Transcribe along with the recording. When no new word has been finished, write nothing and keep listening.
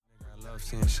love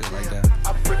seeing shit like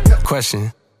that.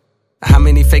 Question. How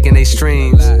many faking they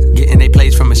streams? Getting they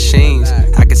plays from machines.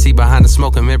 I can see behind the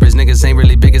smoking mirrors, niggas ain't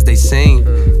really big as they seem.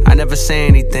 I never say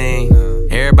anything.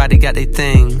 Everybody got their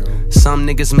thing. Some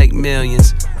niggas make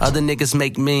millions, other niggas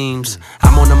make memes.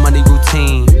 I'm on a money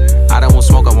routine. I don't want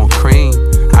smoke, I want cream.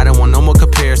 I don't want no more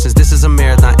comparisons. This is a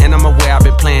marathon, and I'm aware I've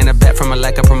been playing a bet from a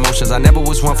lack of promotions. I never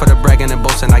was one for the bragging and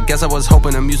boasting. I guess I was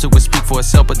hoping the music would speak for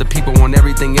itself, but the people want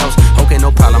everything else. Okay,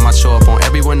 no problem, I show up on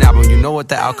every one album. You know what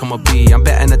the outcome will be. I'm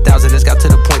betting 1,000. It's got to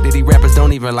the point that these rappers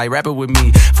don't even like rapping with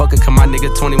me. Fuck it, come my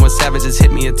nigga 21 Savage just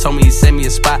hit me and told me he sent me a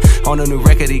spot on a new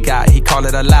record he got. He called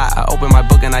it a lie. I open my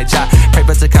book and I jot. Pray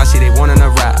for Takashi, they wanting a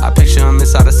rap. I picture him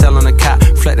inside a cell on a cot,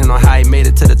 reflecting on how he made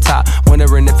it to the top,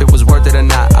 wondering if it was worth it or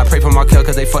not. I pray for my kill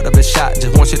cause they fucked up his shot.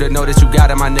 Just want you to know that you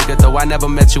got it, my nigga. Though I never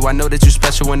met you, I know that you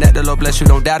special and that the Lord bless you.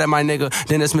 Don't doubt it, my nigga.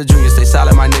 Dennis Smith Jr., stay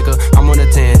solid, my nigga. I'm on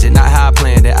a tangent, not how I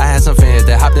planned it. I had some fans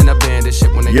that hopped in a band and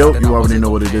shit when they Yo, you already know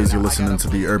what it is. You're listening to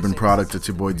The Urban Product. It's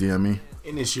your boy DME.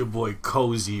 And it's your boy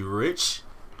Cozy Rich.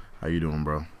 How you doing,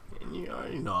 bro? And you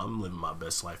already know I'm living my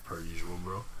best life per usual,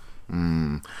 bro.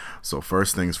 So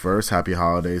first things first, happy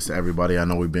holidays to everybody. I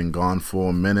know we've been gone for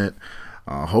a minute.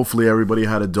 Hopefully everybody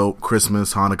had a dope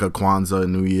Christmas, Hanukkah, Kwanzaa,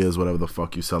 New Year's, whatever the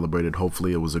fuck you celebrated.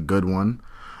 Hopefully it was a good one.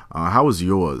 How was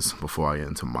yours before I get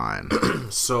into mine?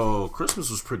 So Christmas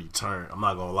was pretty turned. I'm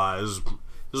not gonna lie. This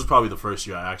was probably the first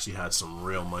year I actually had some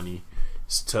real money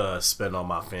to spend on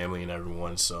my family and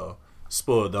everyone. So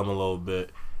spoiled them a little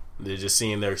bit. They're just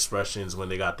seeing their expressions when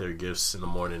they got their gifts in the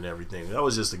morning and everything. That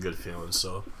was just a good feeling.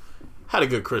 So had a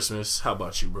good Christmas. How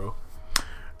about you,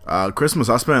 bro? Christmas,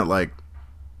 I spent like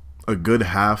a good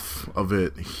half of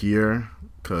it here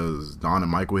because Don and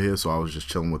Mike were here, so I was just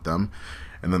chilling with them.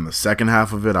 And then the second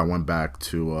half of it, I went back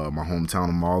to my hometown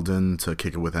of Malden to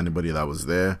kick it with anybody that was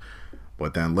there.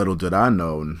 But then little did I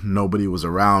know, nobody was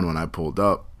around when I pulled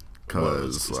up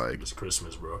because it's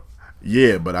Christmas, bro.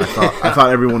 Yeah, but I thought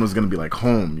everyone was gonna be like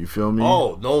home. You feel me?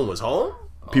 Oh, no one was home.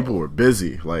 People were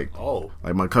busy. Like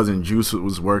my cousin Juice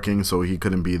was working, so he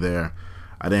couldn't be there.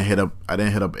 I didn't hit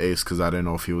up Ace because I didn't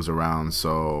know if he was around.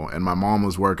 So, and my mom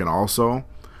was working also,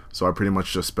 so I pretty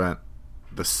much just spent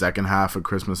the second half of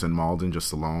Christmas in Malden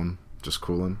just alone, just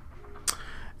cooling.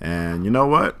 And you know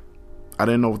what? I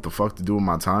didn't know what the fuck to do with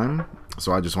my time,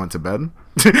 so I just went to bed.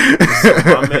 So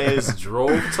my man's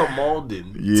drove to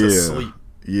Malden to sleep.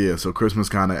 Yeah, so Christmas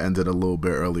kind of ended a little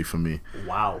bit early for me.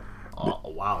 Wow.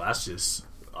 Wow, that's just...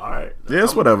 Alright. Yeah,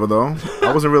 it's whatever, though.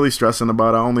 I wasn't really stressing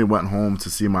about it. I only went home to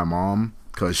see my mom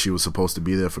because she was supposed to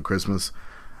be there for Christmas.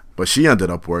 But she ended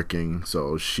up working,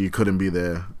 so she couldn't be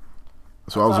there.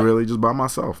 So I was really just by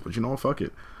myself. But you know what? Fuck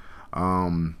it.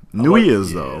 New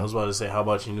Year's, though. I was about to say, how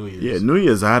about your New Year's? Yeah, New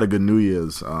Year's. I had a good New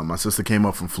Year's. My sister came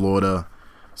up from Florida,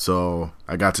 so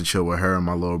I got to chill with her and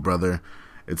my little brother.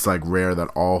 It's like rare that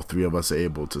all three of us are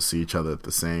able to see each other at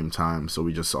the same time, so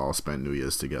we just all spent New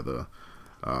Year's together.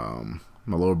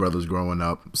 My little brother's growing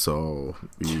up, so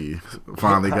we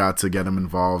finally got to get him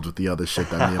involved with the other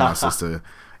shit that me and my sister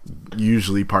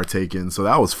usually partake in, so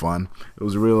that was fun. It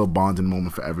was a real bonding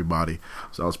moment for everybody,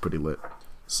 so that was pretty lit.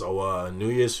 So New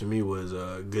Year's for me was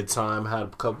a good time. Had a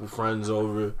couple friends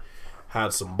over,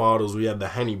 had some bottles. We had the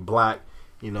Henny Black,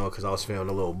 because I was feeling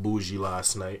a little bougie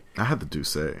last night. I had the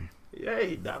Douce. Yeah,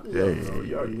 you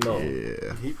already know.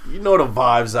 Yeah. You know the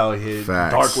vibes out here.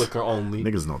 Facts. Dark liquor only.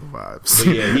 Niggas know the vibes.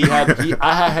 But yeah,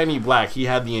 I had Henny Black. He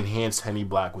had the enhanced Henny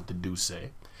Black with the Douce.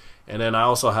 And then I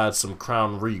also had some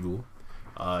Crown Regal.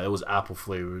 It was apple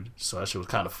flavored, so that shit was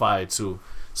kind of fire too.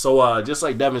 So just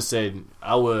like Devin said,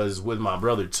 I was with my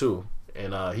brother too,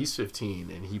 and he's 15,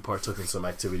 and he partook in some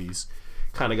activities.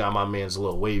 Kind of got my man's a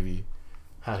little wavy,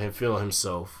 had him feeling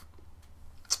himself,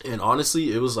 and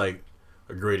honestly, it was like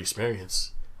a great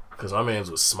experience because my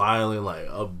man's was smiling, like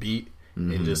upbeat,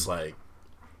 and just like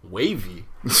wavy.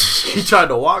 He tried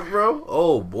to walk, bro.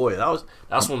 Oh boy,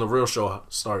 that's when the real show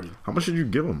started. How much did you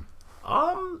give him?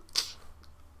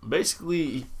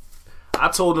 Basically, I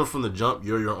told him from the jump,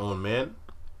 you're your own man.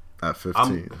 At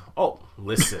 15.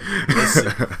 Listen.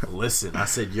 I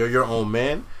said, you're your own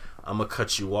man. I'm going to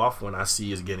cut you off when I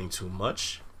see it's getting too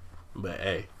much. But,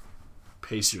 hey,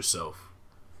 pace yourself.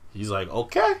 He's like,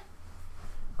 okay.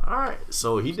 All right.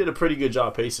 So, he did a pretty good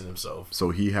job pacing himself. So,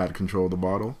 he had control of the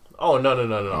bottle? Oh, no.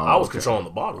 I was controlling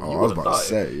the bottle. I was about to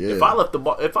say, yeah. If I let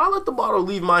the bottle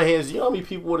leave my hands, you know how many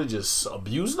people would have just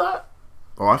abused that?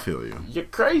 Oh, I feel you. You're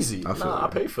crazy. I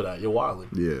pay for that. You're wilding.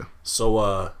 Yeah.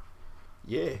 So,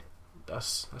 yeah.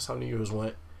 That's how New Year's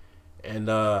went.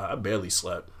 And I barely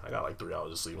slept. I got like 3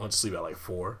 hours of sleep. Went to sleep at like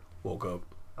 4. Woke up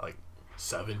at like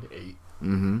 7, 8.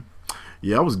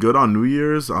 Yeah, I was good on New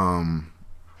Year's.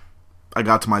 I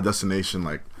got to my destination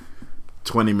like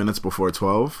 20 minutes before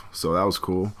 12, so that was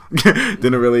cool.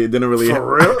 didn't really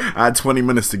For real? I had 20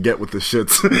 minutes to get with the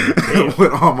shits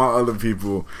with all my other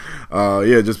people.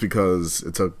 Just because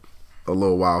it took a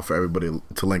little while for everybody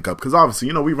to link up, because obviously,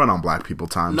 you know, we run on black people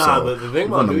time. But the thing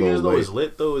about New Year's though is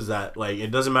lit though is that like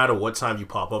it doesn't matter what time you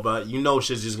pop up at, you know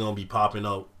shit's just gonna be popping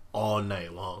up all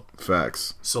night long.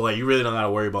 Facts. So like you really don't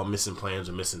gotta worry about missing plans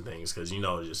or missing things, because you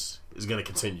know it's gonna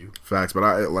continue. Facts. But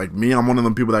I'm one of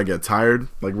them people that get tired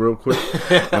like real quick,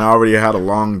 and I already had a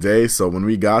long day. So when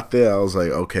we got there, I was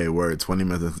like, okay, we're at 20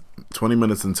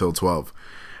 minutes until 12.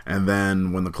 And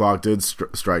then when the clock did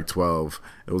strike 12,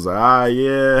 it was like,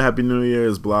 Happy New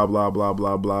Year's, blah blah blah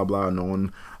blah blah blah.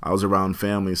 I was around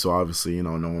family, so obviously, you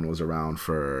know, no one was around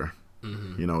for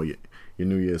you know, your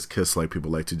New Year's kiss, like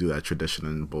people like to do that tradition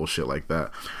and bullshit like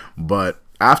that. But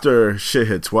after shit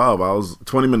hit 12, I was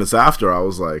 20 minutes after, I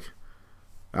was like,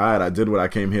 all right, I did what I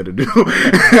came here to do.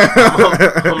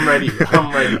 I'm ready.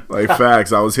 Like,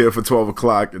 facts. I was here for 12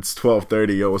 o'clock. It's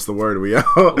 12:30. Yo, what's the word? We out.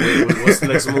 What's the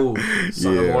next move?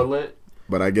 Something more lit?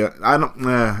 But I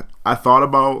thought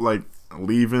about like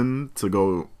leaving to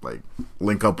go like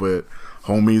link up with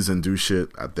homies and do shit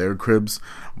at their cribs.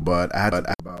 But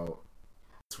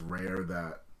it's rare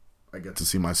that I get to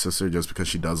see my sister just because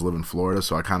she does live in Florida.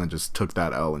 So I kind of just took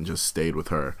that L and just stayed with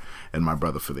her and my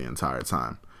brother for the entire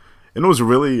time. And it was a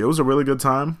really good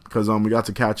time because we got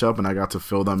to catch up and I got to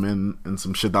fill them in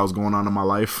some shit that was going on in my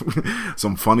life,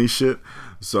 some funny shit.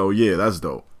 So yeah, that's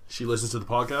dope. She listens to the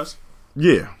podcast?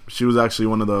 Yeah, she was actually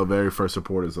one of the very first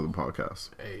supporters of the podcast.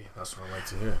 Hey, that's what I like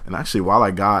to hear. And actually, while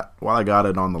I got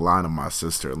it on the line of my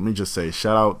sister, let me just say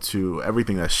shout out to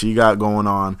everything that she got going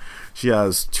on. She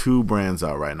has 2 brands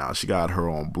out right now. She got her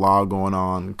own blog going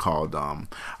on called I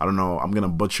don't know, I'm gonna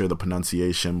butcher the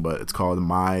pronunciation, but it's called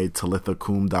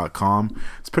mytalithakum.com.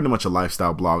 It's pretty much a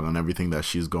lifestyle blog on everything that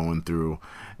she's going through.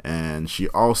 And she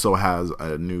also has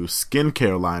a new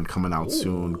skincare line coming out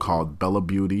soon called Bella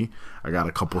Beauty. I got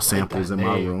a couple samples in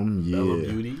my room. Yeah. Bella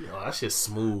Beauty? Oh, that shit's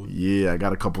smooth. Yeah, I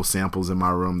got a couple samples in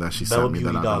my room that she sent me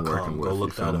that I've been working with. Go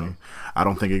look that up. I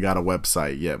don't think it got a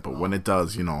website yet, but when it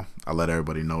does, you know, I let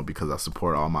everybody know because I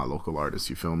support all my local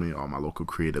artists, you feel me? All my local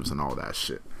creatives and all that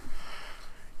shit.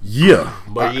 Yeah.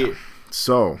 But yeah.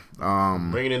 So,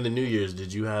 bringing in the New Year's,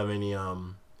 did you have any,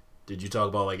 did you talk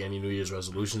about like any New Year's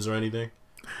resolutions or anything?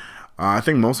 I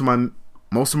think most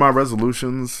of my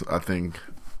resolutions, I think,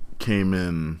 came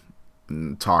in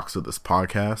talks of this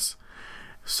podcast.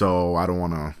 So I don't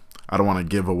want to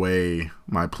give away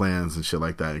my plans and shit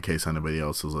like that in case anybody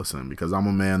else is listening, because I'm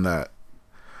a man that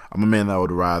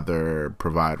would rather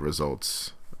provide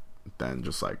results than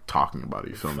just like talking about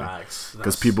it. You feel me?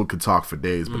 Because people could talk for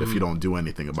days, but if you don't do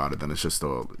anything about it, then it's just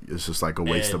like a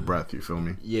waste of breath. You feel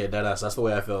me? Yeah, that's the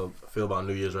way I feel about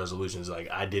New Year's resolutions. Like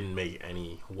I didn't make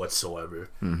any whatsoever.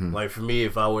 Like for me,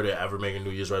 if I were to ever make a New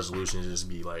Year's resolution, just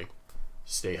be like,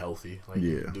 stay healthy. Like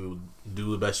do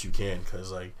the best you can,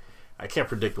 because like I can't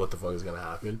predict what the fuck is gonna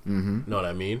happen. You know what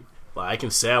I mean? Like I can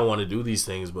say I want to do these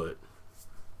things, but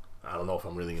I don't know if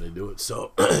I'm really gonna do it.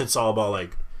 So it's all about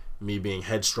like me being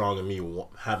headstrong and me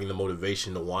having the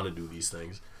motivation to want to do these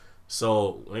things.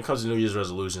 So when it comes to New Year's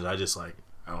resolutions, I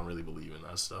don't really believe in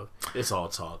that stuff. It's all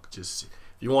talk. Just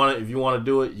if you want to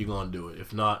do it, you're gonna do it.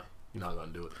 If not, you're not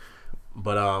gonna do it.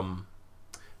 But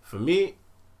for me,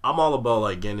 I'm all about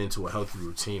like getting into a healthy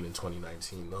routine in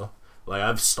 2019 though. Like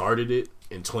I've started it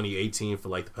in 2018 for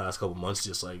like the past couple months,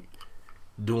 just like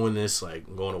doing this, like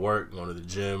going to work, going to the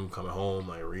gym, coming home,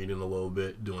 like reading a little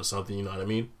bit, doing something, you know what I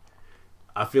mean?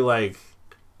 I feel like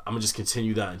I'm gonna just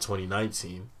continue that in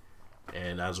 2019,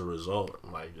 and as a result,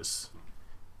 like just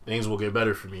things will get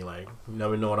better for me. Like you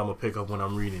never know what I'm gonna pick up when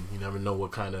I'm reading. You never know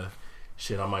what kind of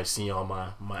shit I might see on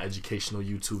my educational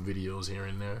YouTube videos here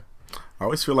and there. I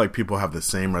always feel like people have the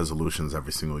same resolutions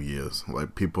every single year.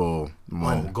 Like people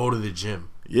go to the gym.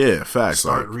 Yeah, facts.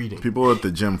 Start like, reading. People are at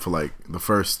the gym for like the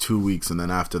first 2 weeks, and then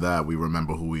after that, we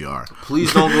remember who we are.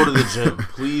 Please don't go to the gym.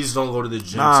 Please don't go to the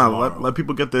gym. Let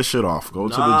people get their shit off. Go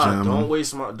to the gym.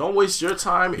 Don't waste your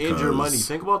time and your money.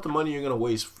 Think about the money you're gonna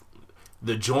waste.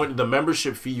 The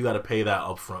membership fee, you got to pay that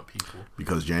up front, people.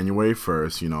 Because January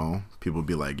 1st, you know, people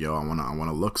be like, yo, I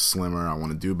wanna look slimmer, I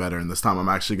wanna do better, and this time I'm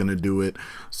actually gonna do it.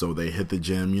 So they hit the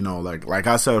gym, you know, like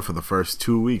I said, for the first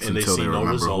 2 weeks and until they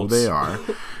remember who they are.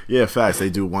 Yeah, facts.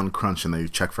 They do one crunch and they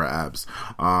check for abs.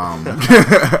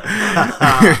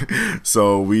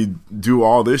 So we do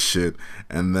all this shit,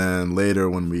 and then later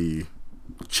when we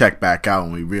check back out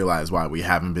and we realize why we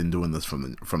haven't been doing this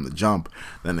from the jump,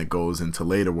 then it goes into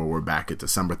later where we're back at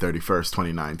December 31st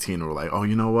 2019, and we're like, oh,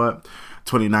 you know what,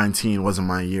 2019 wasn't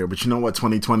my year, but you know what?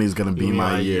 2020 is gonna be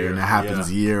my year, and it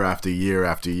happens year after year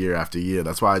after year after year.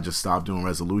 That's why I just stopped doing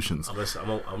resolutions.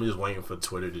 I'm just waiting for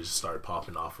Twitter to just start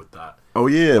popping off with that. Oh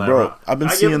yeah, like, bro! I've been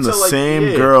seeing the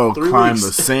same girl climb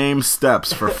the same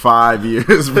steps for 5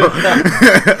 years, bro.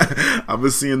 I've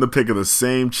been seeing the pic of the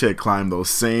same chick climb those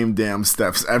same damn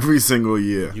steps every single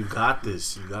year. You got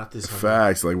this. You got this.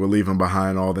 Facts. Like, we're leaving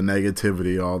behind all the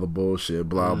negativity, all the bullshit,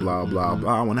 blah blah blah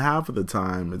blah. When half of the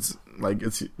time it's like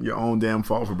it's your own damn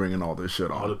fault for bringing all this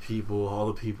shit on. All the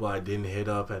people I didn't hit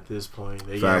up at this point.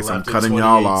 They Facts. I'm cutting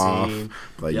y'all off.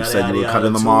 Like you said, you were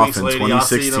cutting them off in 2016. Y'all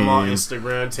see them on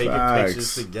Instagram taking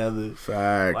pictures together.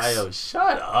 Facts. Like, yo,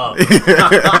 shut up.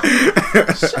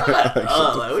 Shut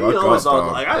up. Like, we always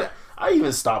talk. Like, I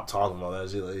even stopped talking about that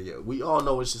shit. Like, yeah, we all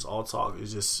know it's just all talk.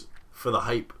 It's just for the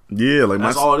hype. Yeah, like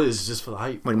that's all it is. It's just for the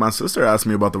hype. Like, my sister asked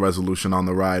me about the resolution on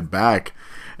the ride back,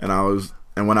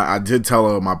 and when I did tell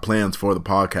her my plans for the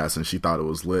podcast, and she thought it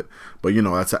was lit. But, you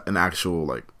know, that's an actual,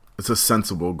 like, it's a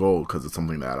sensible goal because it's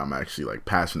something that I'm actually, like,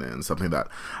 passionate in, something that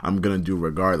I'm going to do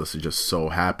regardless. It just so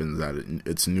happens that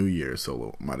it's New Year,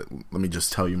 so let me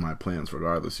just tell you my plans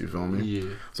regardless, you feel me? Yeah.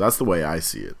 So that's the way I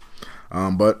see it.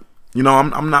 But, you know,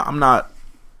 I'm not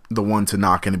the one to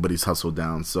knock anybody's hustle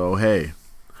down. So, hey,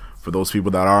 for those people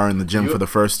that are in the gym for the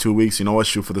first 2 weeks, you know what?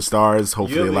 Shoot for the stars.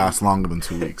 Hopefully it lasts longer than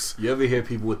 2 weeks. You ever hear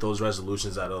people with those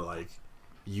resolutions that are like,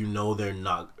 you know, they're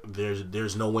not,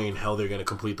 there's no way in hell they're going to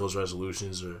complete those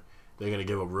resolutions, or they're going to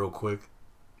give up real quick?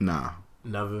 Nah.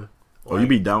 Never? Oh, you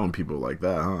be down with people like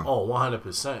that, huh? Oh,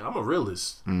 100%. I'm a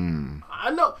realist.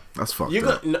 I know. That's fucked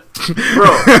up. Bro,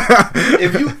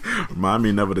 if you... Remind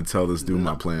me never to tell this dude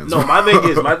my plans. No, my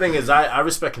thing is I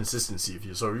respect consistency.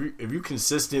 If you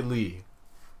consistently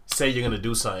say you're going to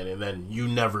do something and then you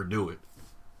never do it,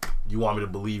 you want me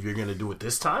to believe you're going to do it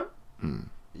this time?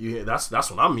 That's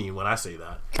what I mean when I say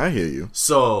that. I hear you.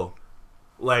 So,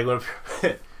 like when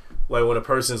a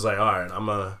person's like, all right, I'm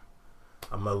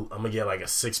gonna get like a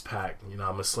 6-pack, you know,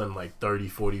 I'm gonna slim like 30,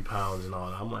 40 pounds and all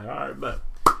that. I'm like, all right, bet.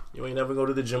 You ain't never go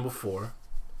to the gym before.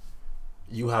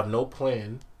 You have no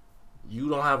plan. You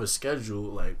don't have a schedule.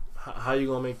 Like, how you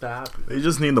gonna make that happen? They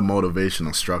just need the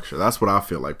motivational structure. That's what I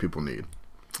feel like people need.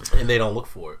 And they don't look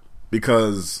for it.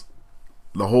 Because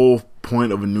the whole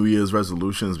point of a New Year's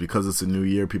resolution is because it's a new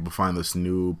year, people find this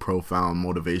new profound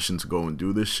motivation to go and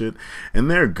do this shit. And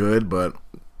they're good, but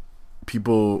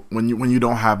people, when you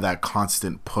don't have that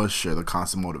constant push or the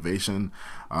constant motivation,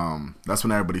 that's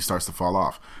when everybody starts to fall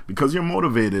off. Because you're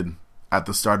motivated at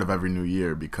the start of every new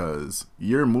year because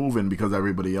you're moving because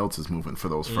everybody else is moving for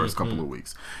those first couple of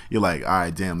weeks. You're like, all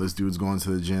right, damn, this dude's going to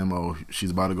the gym. Oh,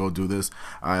 she's about to go do this.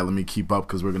 All right, let me keep up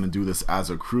because we're going to do this as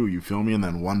a crew. You feel me? And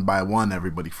then one by one,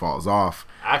 everybody falls off.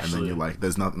 Actually, and then you're like,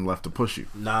 there's nothing left to push you.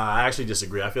 Nah, I actually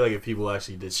disagree. I feel like if people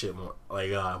actually did shit more,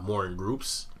 like more in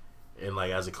groups and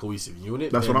like as a cohesive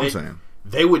unit. That's what I'm saying.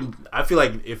 They would. I feel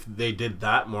like if they did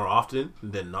that more often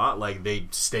than not, like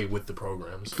they'd stay with the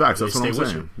programs. Facts. That's what I'm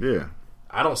saying. Yeah.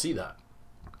 I don't see that.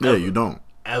 Yeah, you don't.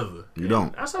 Ever. You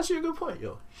don't. That's actually a good point,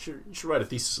 yo. You should write a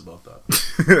thesis about that.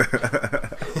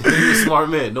 You're a smart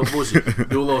man, no bullshit.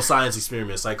 Do a little science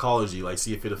experiment, psychology, like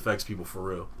see if it affects people for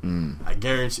real. I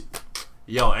guarantee.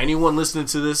 Yo, anyone listening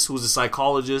to this who's a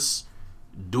psychologist,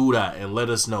 do that and let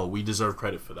us know. We deserve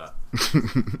credit for that.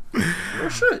 Real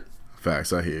shit.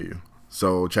 Facts, I hear you.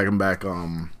 So checking back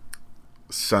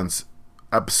since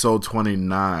episode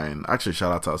 29. Actually,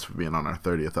 shout out to us for being on our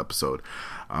 30th episode.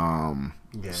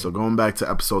 So going back to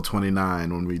episode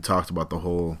 29 when we talked about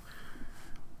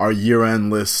our year-end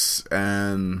lists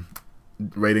and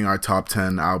rating our top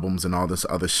 10 albums and all this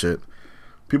other shit.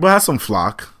 People had some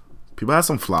flock.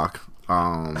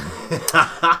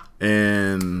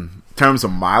 In terms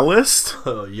of my list,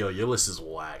 yo, your list is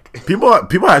whack. People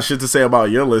had shit to say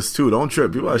about your list too. Don't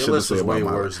trip. People had shit to say about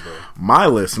my list. My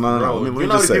list. No. Let me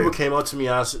just say. People came up to me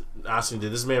asking,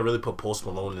 did this man really put Post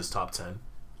Malone in his top 10?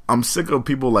 I'm sick of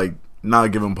people like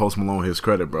not giving Post Malone his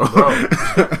credit, bro.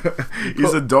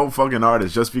 He's a dope fucking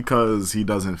artist. Just because he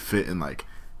doesn't fit in like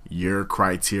your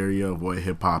criteria of what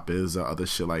hip hop is or other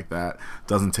shit like that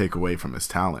doesn't take away from his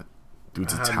talent.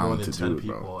 Dude's a talented dude,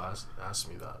 bro. People ask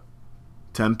me that.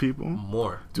 10 people?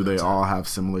 More. Do they 10. All have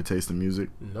similar taste in music?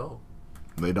 No.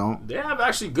 They don't? They have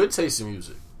actually good taste in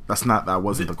music. That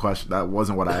wasn't the question. That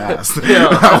wasn't what I asked.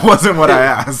 That wasn't what I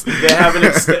asked. They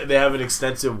have an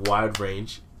extensive wide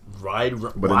range. But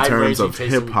in terms of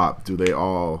hip hop, do they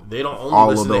all? They don't only all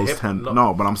listen of those to 10.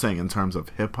 No, but I'm saying in terms of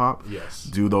hip hop, yes.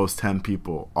 Do those 10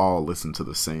 people all listen to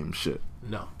the same shit?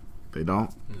 No. They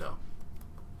don't. No.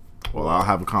 Well, I'll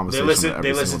have a conversation.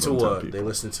 They listen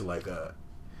to like a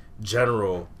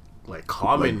general, like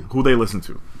common. Like, who they listen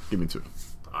to? Give me 2.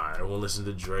 All right, we'll listen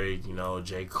to Drake.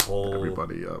 J. Cole.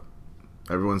 Everybody up.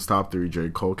 Everyone's top 3: J.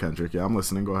 Cole, Kendrick. Yeah, I'm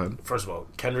listening. Go ahead. First of all,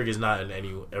 Kendrick is not in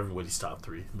everybody's top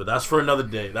 3, but that's for another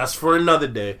day.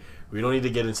 We don't need to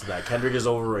get into that. Kendrick is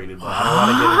overrated, but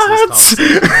I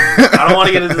don't want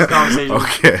to get into this conversation.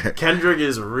 Okay. Kendrick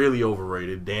is really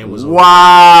overrated. Dan was overrated.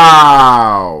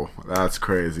 Wow. That's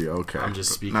crazy. Okay. I'm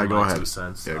just speaking now, my 2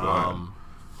 cents. Yeah, go ahead.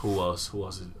 Who else?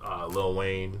 Lil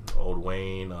Wayne, Old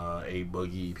Wayne, A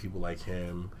Boogie, people like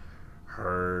him.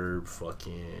 Herb,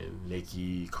 fucking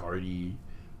Nicki, Cardi.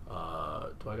 Do I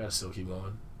gotta still keep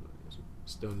going?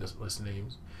 Still list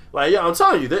names. Like, yeah, I'm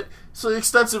telling you that it's an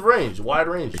extensive range, wide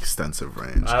range. Extensive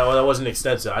range. That wasn't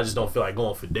extensive. I just don't feel like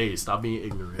going for days. Stop being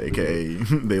ignorant. AKA,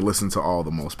 they listen to all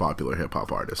the most popular hip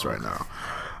hop artists right now.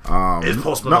 Is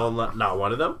Post Malone not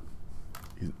one of them?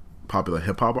 Popular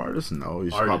hip hop artist? No,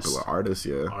 he's a popular artist.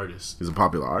 Yeah, He's a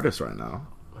popular artist right now.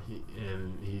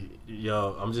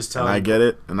 I'm just telling. And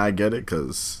I get it,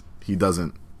 because he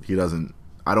doesn't.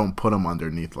 I don't put him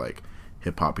underneath like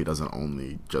hip hop. He doesn't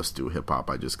only just do hip hop.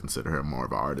 I just consider him more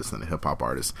of an artist than a hip hop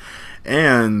artist.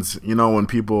 And when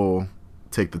people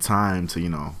take the time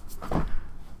to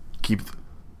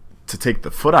take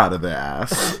the foot out of their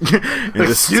ass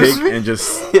and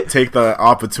just take the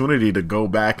opportunity to go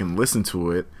back and listen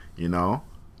to it, you're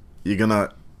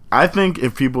gonna. I think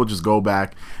if people just go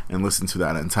back and listen to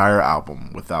that entire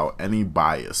album without any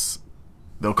bias,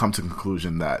 they'll come to the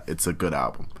conclusion that it's a good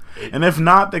album. And if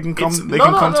not, they can come.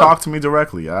 Talk to me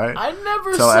directly. All right. I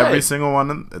never tell said every single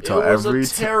one. Tell it was every a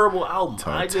terrible album.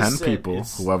 Tell 10 people,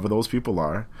 whoever those people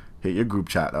are, hit your group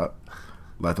chat up.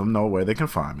 Let them know where they can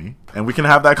find me, and we can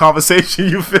have that conversation.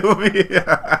 You feel me?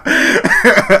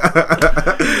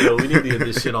 We need to get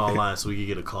this shit online so we can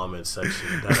get a comment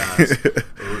section.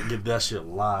 Get that shit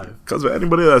live. Because for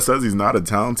anybody that says he's not a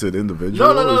talented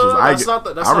individual, I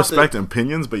respect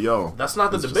opinions, but that's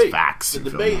not the debate. Facts.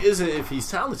 The debate isn't if he's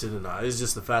talented or not. It's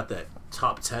just the fact that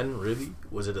top 10. Really,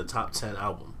 was it a top 10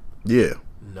 album? Yeah.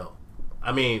 No.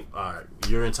 I mean, all right,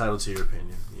 you're entitled to your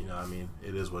opinion. I mean,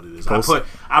 it is what it is. I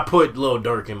put Lil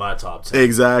Durk in my top 10.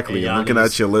 Exactly. And looking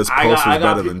at your list, Post was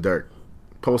better than Durk.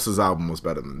 Post's album was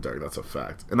better than Durk. That's a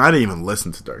fact. And I didn't even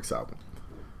listen to Durk's album.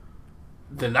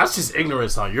 Then that's just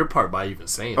ignorance on your part by even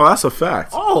saying. Oh, that's a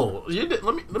fact. Oh, you did.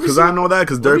 Let me. Because I know that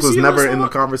because Durk was never in the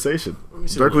conversation.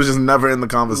 Durk was just never in the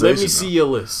conversation. Let me see your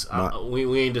list.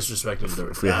 We ain't disrespecting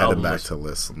Durk. If we're heading back to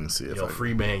lists, let me see if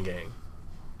Free Band Gang.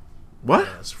 What?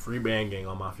 Yeah, it's Free Band Gang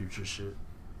on my future shit.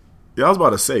 Yeah, I was about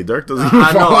to say Durk doesn't.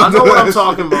 I know what I'm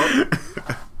talking about.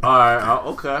 All right,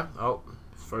 okay.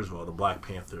 First of all, the Black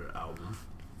Panther album.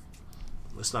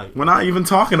 We're not even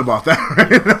talking about that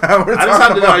right now. I just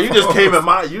had to know. You just came at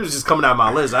my. You was just coming at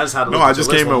my list. I just had to. No, I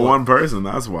just came at one person.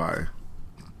 That's why.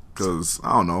 Because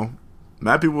I don't know.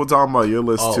 Mad people were talking about your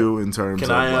list too in terms.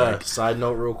 Can I side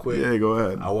note real quick? Yeah, go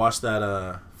ahead. I watched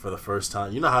that for the first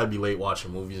time. You know how I'd be late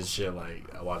watching movies and shit.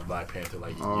 Like I watched Black Panther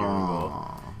like a year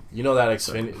ago. You know that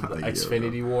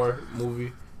Xfinity War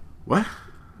movie? What?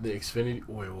 The Xfinity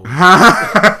War.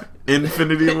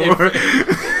 Infinity War?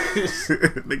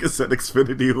 Nigga said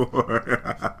Xfinity War.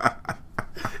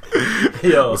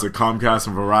 Yo. Was it Comcast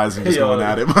and Verizon just going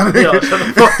at it? Yo, shut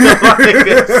the fuck up.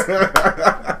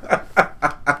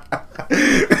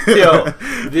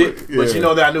 But you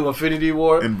know that new Infinity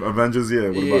War? In Avengers, yeah.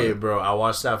 What about it? Bro. I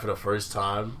watched that for the first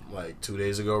time like 2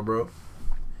 days ago, bro.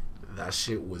 That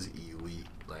shit was elite.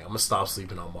 Like, I'm gonna stop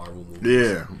sleeping on Marvel movies.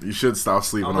 Yeah, you should stop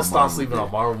sleeping on Marvel movies. I'm gonna stop sleeping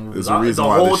on Marvel movies. There's a reason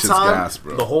why this shit's gas,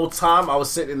 bro. The whole time I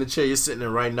was sitting in the chair you're sitting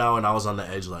in right now, and I was on the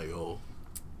edge like, oh.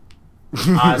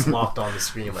 Eyes locked on the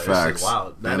screen like, this shit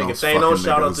wild. That nigga Thanos,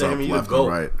 shout out to him, he the GOAT.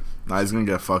 Right. Nah, he's gonna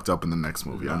get fucked up in the next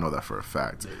movie. I know that for a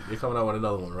fact. They're coming out with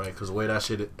another one, right? Because the way that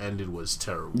shit ended was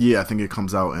terrible. Yeah, I think it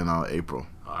comes out in April.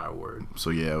 Alright, word. So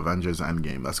yeah, Avengers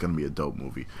Endgame. That's gonna be a dope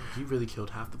movie. He really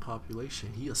killed half the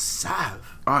population. He a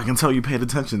sav. Oh, I can tell you paid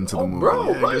attention to the movie.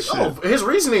 Bro, yeah, right. His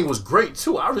reasoning was great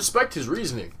too. I respect his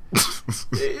reasoning.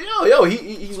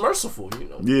 He's merciful. You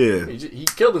know. Yeah. He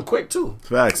killed him quick too.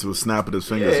 Facts. He was snapping his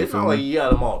fingers. Yeah, it's not like he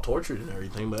had them all tortured and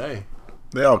everything, but hey.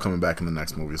 They all coming back in the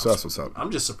next movie, so that's what's up. I'm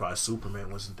just surprised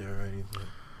Superman wasn't there or anything.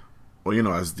 Well, you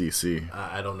know, as DC.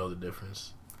 I don't know the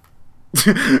difference.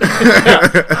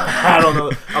 I don't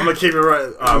know. I'm gonna keep it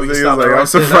right. We can stop I'm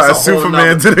surprised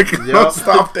Superman didn't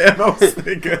stop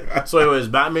Thanos. So it was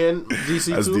Batman, DC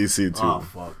too? That's DC too. Oh,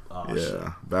 fuck. Oh, yeah. Shit.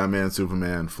 Batman,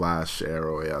 Superman, Flash,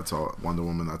 Arrow, yeah, that's all. Wonder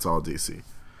Woman, that's all DC.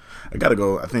 I gotta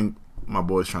go. I think my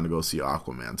boy's trying to go see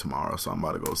Aquaman tomorrow, so I'm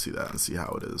about to go see that and see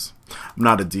how it is. I'm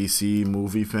not a DC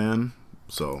movie fan,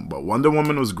 but Wonder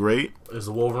Woman was great. Is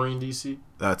the Wolverine DC?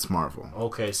 That's Marvel.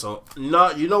 Okay, so you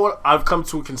know what? I've come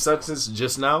to a consensus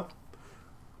just now.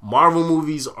 Marvel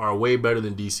movies are way better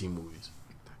than DC movies.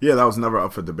 Yeah, that was never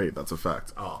up for debate. That's a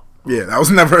fact. Oh. Yeah, that was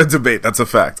never a debate. That's a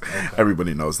fact. Okay.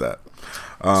 Everybody knows that.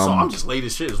 So I'm just late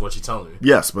as shit is what you're telling me.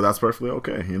 Yes, but that's perfectly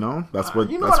okay, you know? That's what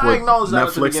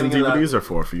Netflix and DVDs are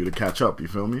for you to catch up, you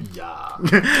feel me? Yeah.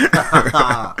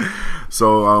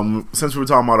 So, since we were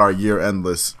talking about our year-end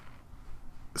list,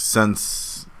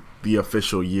 since the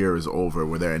official year is over,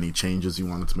 were there any changes you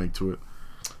wanted to make to it?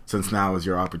 Since now is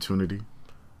your opportunity?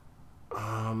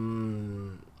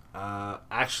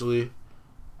 Actually,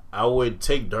 I would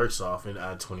take Dirks off and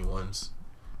add 21s.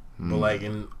 But like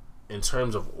in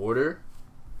terms of order,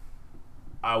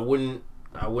 I wouldn't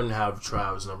have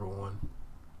Trav number 1.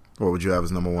 What would you have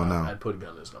as number 1 now? I'd put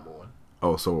Gunna as number 1.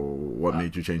 Oh, so what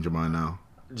made you change your mind now?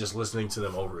 Just listening to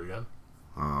them over again.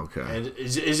 Oh, okay. And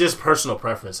it's just personal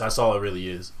preference. That's all it really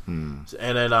is. And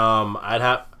then I'd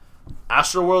have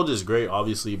Astroworld is great,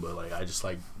 obviously, but like I just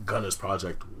like Gunna's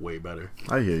project way better.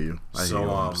 I hear you. I hear you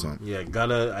 100%. Yeah,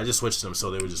 Gunna. I just switched them so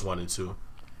they were just 1 and 2,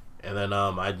 and then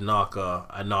I'd knock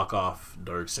off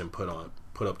Dirks and put up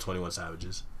 21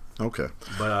 Savages. Okay.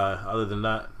 But other than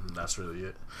that, that's really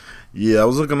it. Yeah, I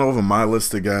was looking over my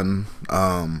list again,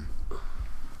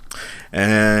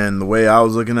 and the way I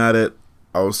was looking at it,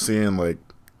 I was seeing like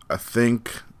I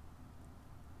think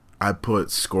I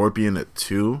put Scorpion at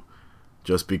 2.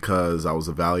 Just because I was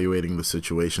evaluating the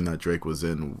situation that Drake was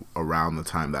in around the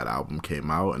time that album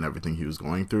came out and everything he was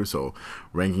going through. So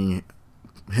ranking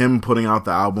him putting out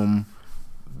the album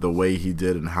the way he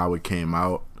did and how it came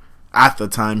out at the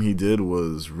time he did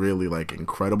was really like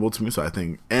incredible to me. So I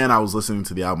think, and I was listening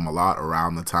to the album a lot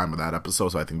around the time of that episode.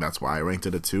 So I think that's why I ranked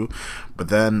it at 2. But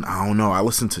then, I don't know, I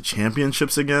listened to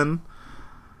Championships again.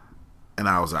 And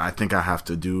I think I have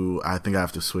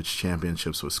to switch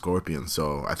Championships with Scorpion.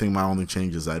 So I think my only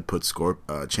change is I'd put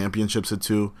Championships at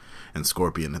 2 and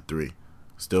Scorpion at 3.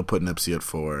 Still put Nipsey at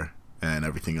 4 and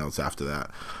everything else after that.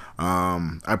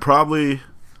 I'm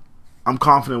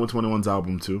confident with 21's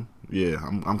album too. Yeah,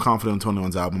 I'm confident in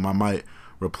 21's album. I might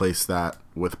replace that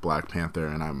with Black Panther,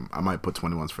 and I might put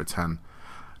 21's for 10.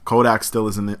 Kodak still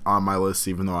isn't on my list,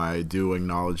 even though I do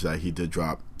acknowledge that he did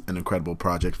drop an incredible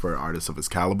project for an artist of his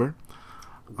caliber.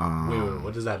 Wait,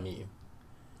 what does that mean?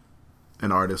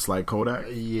 An artist like Kodak?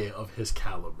 Yeah, of his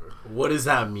caliber. What does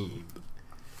that mean?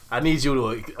 I need you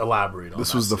to elaborate on this.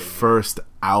 This was the first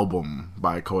album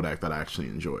by Kodak that I actually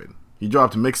enjoyed. He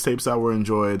dropped mixtapes that were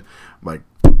enjoyed. Like,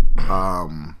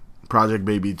 Project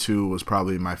Baby 2 was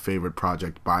probably my favorite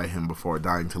project by him before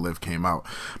Dying to Live came out.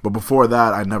 But before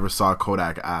that, I never saw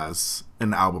Kodak as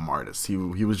an album artist. He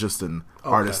was just an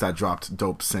artist that dropped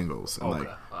dope singles. And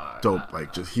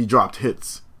he dropped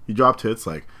hits. He dropped hits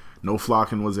like No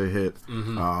Flockin' was a hit.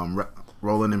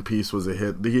 Rollin' in Peace was a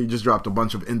hit. He just dropped a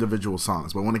bunch of individual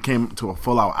songs. But when it came to a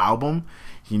full-out album,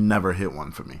 he never hit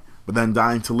one for me. But then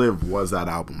Dying to Live was that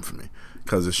album for me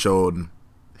because it showed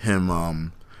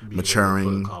him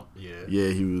maturing.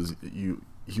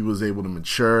 He was able to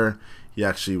mature. He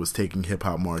actually was taking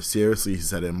hip-hop more seriously. He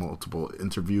said in multiple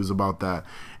interviews about that.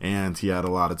 And he had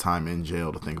a lot of time in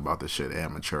jail to think about this shit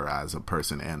and mature as a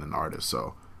person and an artist.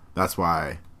 So that's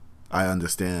why I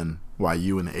understand why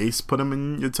you and Ace put him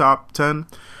in your top 10.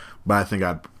 But I think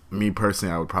I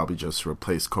would probably just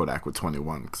replace Kodak with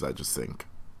 21 because I just think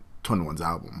 21's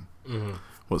album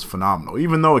was phenomenal.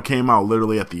 Even though it came out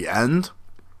literally at the end.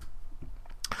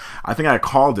 I think I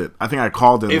called it. in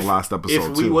the last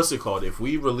episode too. What's it called? If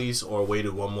we release or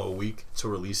waited one more week to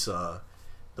release the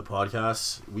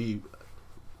podcast, we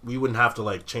wouldn't have to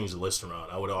like change the list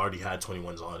around. I would have already had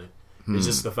 21s on it. It's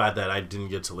just the fact that I didn't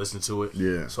get to listen to it.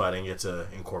 Yeah. So I didn't get to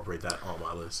incorporate that on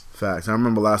my list. Facts. I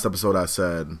remember last episode I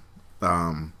said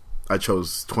I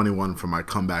chose 21 for my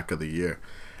comeback of the year.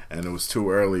 And it was too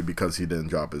early because he didn't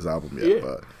drop his album yet. Yeah.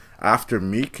 But after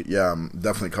Meek, I'm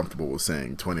definitely comfortable with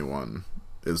saying 21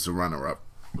 is the runner-up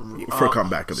for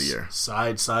comeback of the year.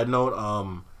 Side note,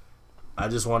 I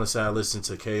just want to say I listened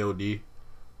to KOD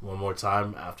one more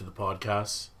time after the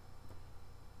podcast.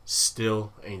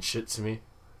 Still ain't shit to me.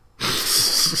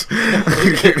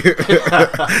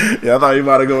 Yeah, I thought you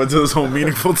about to go into this whole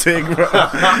meaningful thing, bro.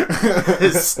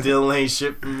 It still ain't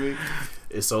shit for me.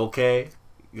 It's okay.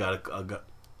 I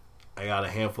got a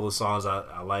handful of songs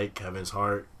I like. Kevin's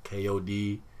Heart,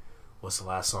 KOD. What's the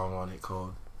last song on it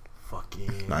called?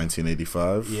 Fucking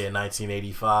 1985. Yeah,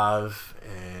 1985,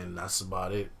 and that's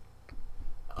about it.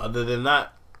 Other than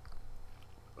that,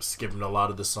 skipping a lot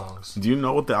of the songs. Do you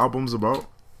know what the album's about?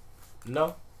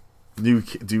 No. Do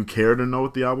you care to know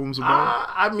what the album's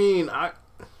about?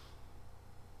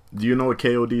 Do you know what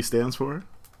KOD stands for?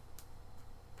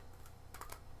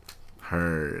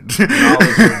 Heard.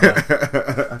 Knowledge or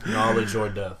death. Knowledge or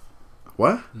death.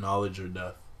 What? Knowledge or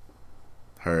death.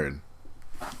 Heard.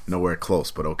 Nowhere close,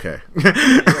 but okay.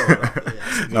 Yeah,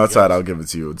 No, it's alright. I'll give it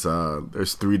to you. It's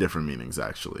there's 3 different meanings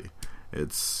actually.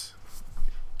 It's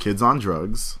kids on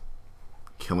drugs,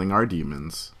 killing our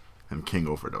demons, and king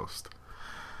overdosed.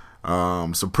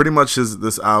 So pretty much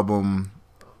this album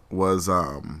was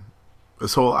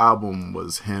this whole album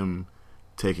was him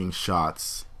taking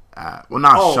shots at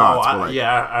shots.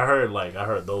 I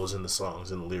heard those in the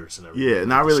songs and the lyrics and everything. Yeah,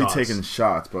 not really shots. taking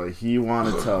shots, but he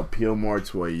wanted to appeal more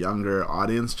to a younger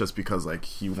audience just because like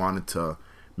he wanted to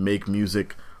make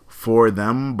music for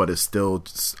them, but it still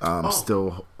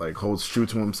like holds true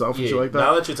to himself and shit like that.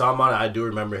 Now that you're talking about it, I do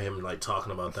remember him like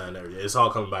talking about that and everything. It's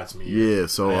all coming back to me. Yeah,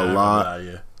 so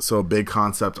so a big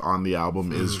concept on the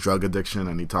album is drug addiction,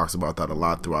 and he talks about that a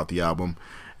lot throughout the album,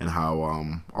 and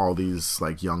how all these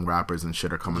like young rappers and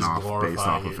shit are coming Just off based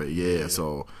off of it. Yeah,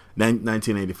 so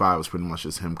 1985 was pretty much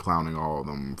just him clowning all of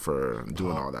them for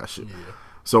doing all that shit. Yeah.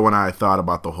 So when I thought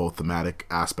about the whole thematic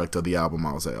aspect of the album,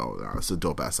 I was like, oh, nah, it's a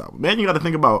dope-ass album. Man, you got to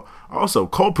think about, also,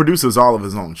 Cole produces all of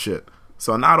his own shit.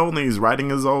 So not only he's writing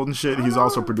his own shit, he's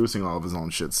also producing all of his own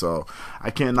shit. So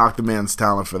I can't knock the man's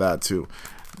talent for that, too.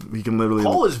 He can literally...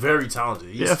 Cole is very talented.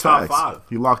 He's top 5.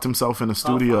 He locked himself in a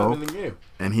studio, in the game.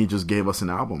 and he just gave us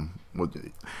an album.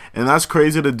 And that's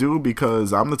crazy to do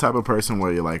because I'm the type of person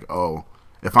where you're like, oh,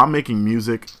 if I'm making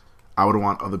music... I would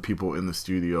want other people in the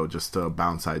studio just to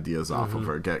bounce ideas off of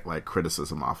or get like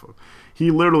criticism off of. He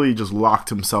literally just locked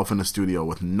himself in the studio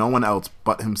with no one else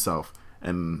but himself.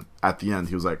 And at the end,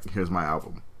 he was like, here's my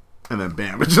album. And then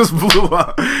bam, it just blew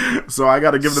up. So I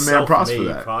got to give the man props for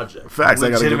that. Project. Facts, I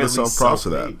got to give myself props for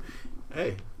that.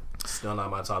 Hey, still not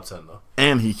my top 10 though.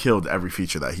 And he killed every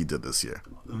feature that he did this year.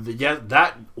 Yeah,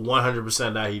 that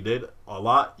 100% that he did a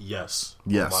lot. Yes.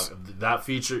 Yes. That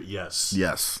feature. Yes.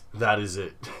 Yes. That is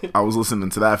it. I was listening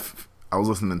to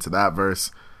that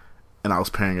verse, and I was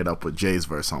pairing it up with Jay's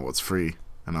verse on "What's Free,"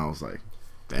 and I was like,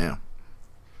 "Damn,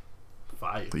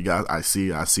 fire!" You guys, I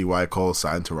see why Cole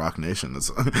signed to Rock Nation.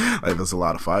 It's like there's a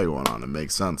lot of fire going on. It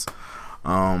makes sense.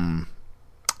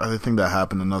 Other thing that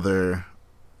happened,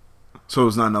 so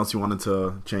there's nothing else you wanted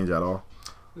to change at all?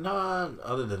 No,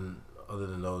 other than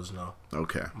those, no.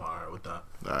 Okay. I'm alright with that.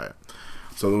 Alright.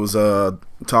 So there was a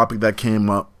topic that came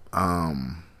up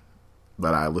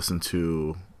that I listened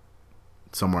to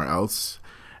somewhere else,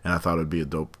 and I thought it would be a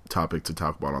dope topic to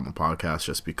talk about on the podcast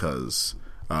just because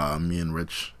me and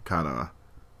Rich kind of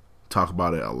talk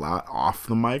about it a lot off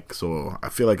the mic, so I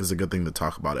feel like it's a good thing to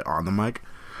talk about it on the mic.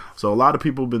 So a lot of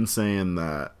people have been saying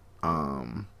that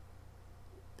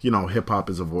hip-hop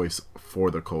is a voice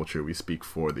for the culture. We speak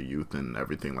for the youth and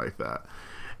everything like that.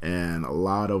 And a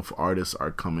lot of artists are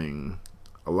becoming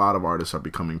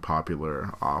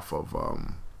popular off of,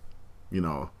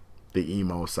 the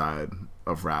emo side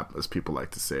of rap, as people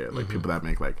like to say it. Like, people that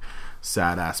make, like,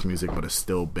 sad-ass music, but it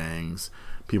still bangs.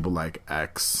 People like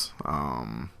X,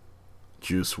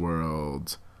 Juice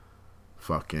WRLD,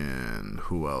 fucking,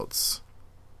 who else?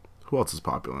 Who else is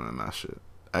popular in that shit?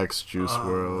 X, Juice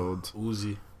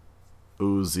WRLD,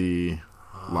 Uzi,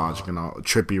 Logic, and all,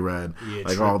 Trippie Redd,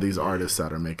 all these artists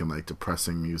that are making like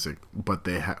depressing music, but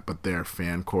their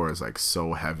fan core is like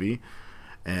so heavy,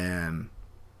 and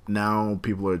now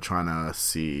people are trying to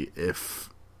see if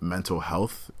mental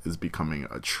health is becoming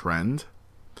a trend.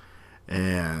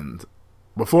 And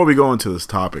before we go into this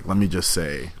topic, let me just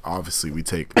say, obviously we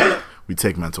take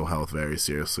mental health very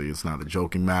seriously. It's not a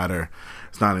joking matter.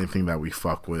 It's not anything that we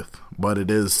fuck with, but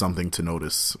it is something to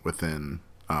notice within,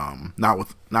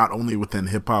 not only within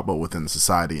hip hop, but within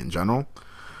society in general.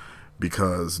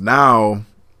 Because now,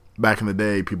 back in the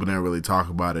day, people didn't really talk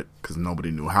about it because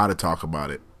nobody knew how to talk about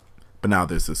it. But now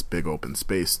there's this big open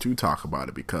space to talk about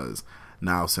it, because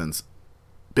now, since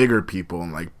bigger people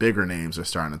and like bigger names are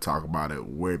starting to talk about it,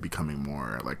 we're becoming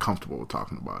more like comfortable with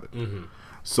talking about it.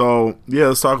 So yeah,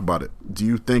 let's talk about it. Do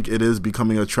you think it is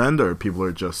becoming a trend, or people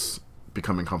are just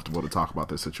becoming comfortable to talk about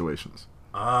their situations?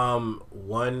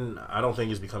 One, I don't think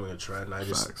it's becoming a trend. I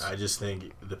just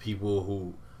think the people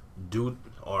who do,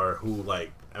 or who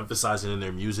like emphasize it in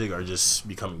their music, are just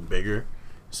becoming bigger.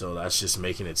 So that's just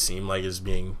making it seem like it's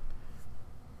being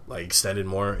like extended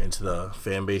more into the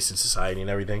fan base and society and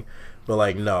everything. But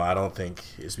like, no, I don't think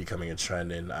it's becoming a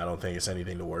trend, and I don't think it's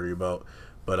anything to worry about.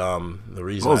 But the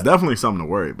reason, it's definitely something to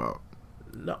worry about.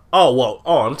 No,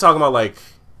 I'm talking about like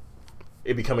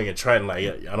it becoming a trend. Like,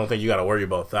 I don't think you got to worry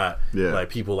about that. Yeah, like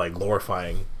people like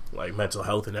glorifying like mental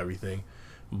health and everything.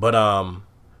 But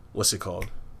what's it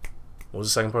called? What was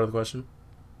the second part of the question?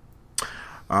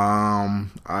 I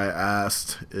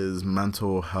asked, is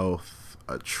mental health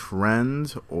a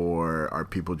trend, or are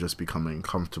people just becoming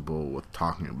comfortable with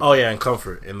talking about Oh, yeah, in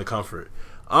the comfort.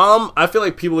 I feel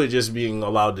like people are just being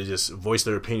allowed to just voice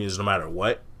their opinions no matter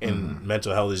what, and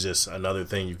mental health is just another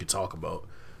thing you could talk about.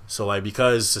 So, like,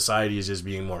 because society is just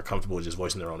being more comfortable with just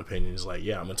voicing their own opinions, like,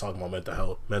 yeah, I'm going to talk about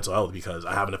mental health because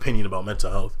I have an opinion about mental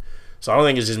health. So I don't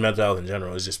think it's just mental health in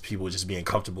general. It's just people just being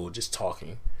comfortable with just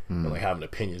talking and, like, having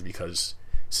opinions because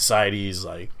society is,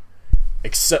 like,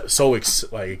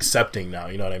 accepting now,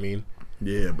 you know what I mean?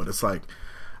 Yeah, but it's like,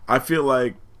 I feel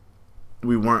like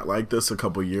we weren't like this a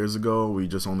couple years ago. We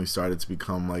just only started to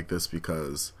become like this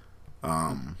because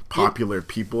popular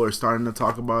people are starting to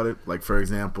talk about it. Like, for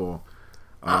example,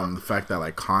 the fact that,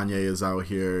 like, Kanye is out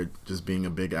here just being a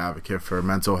big advocate for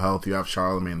mental health. You have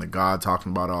Charlamagne the God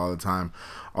talking about it all the time.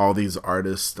 All these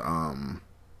artists,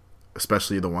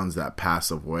 especially the ones that pass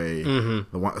away,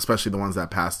 especially the ones that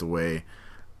passed away,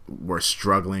 were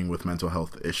struggling with mental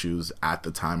health issues at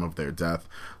the time of their death.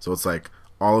 So it's like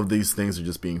all of these things are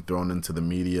just being thrown into the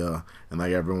media, and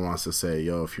like everyone wants to say,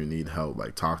 yo, if you need help,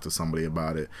 like, talk to somebody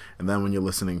about it. And then when you're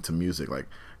listening to music, like,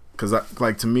 because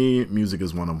like, to me, music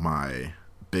is one of my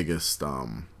biggest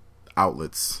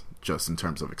outlets just in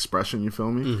terms of expression, you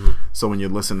feel me? So when you're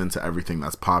listening to everything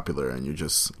that's popular and you're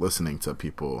just listening to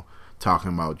people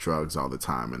talking about drugs all the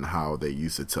time and how they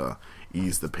use it to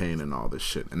ease the pain and all this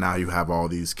shit, and now you have all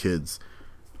these kids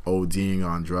ODing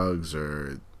on drugs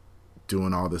or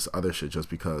doing all this other shit just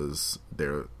because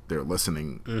they're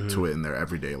listening to it in their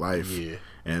everyday life.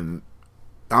 And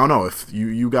I don't know, if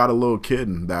you got a little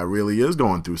kid that really is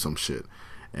going through some shit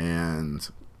and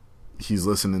he's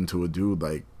listening to a dude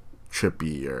like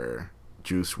Trippy or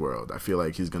Juice WRLD, I feel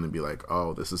like he's gonna be like,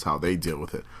 oh, this is how they deal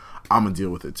with it, I'm gonna deal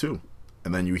with it too.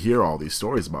 And then you hear all these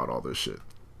stories about all this shit,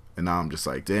 and now I'm just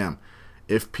like, damn,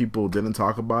 if people didn't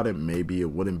talk about it, maybe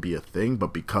it wouldn't be a thing,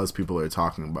 but because people are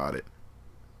talking about it,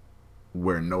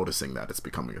 we're noticing that it's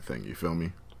becoming a thing. You feel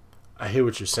me? I hear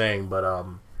what you're saying, but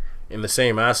in the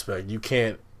same aspect, you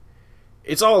can't.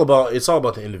 It's all about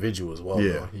the individual as well.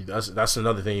 Yeah, bro. That's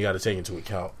another thing you got to take into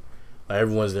account. Like,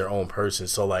 everyone's their own person,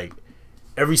 so, like,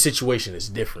 every situation is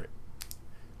different.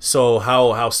 So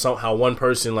how one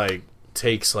person, like,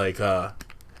 takes, like, the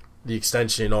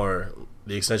extension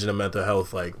of mental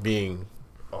health, like, being,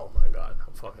 oh my god,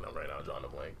 I'm fucking up right now, drawing a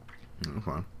blank.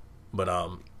 Okay. But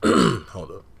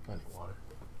hold up, I need water.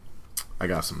 I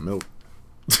got some milk.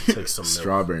 Take some milk.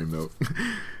 Strawberry milk.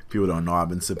 People don't know I've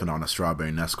been sipping on a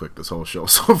strawberry Nesquik this whole show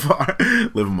so far.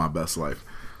 Living my best life.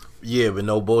 Yeah, but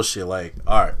no bullshit. Like,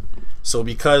 alright. So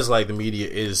because, like, the media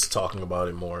is talking about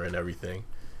it more and everything,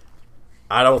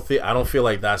 I don't feel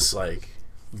like that's, like,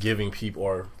 giving people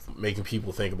or making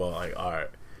people think about, like, alright,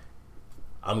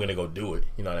 I'm gonna go do it.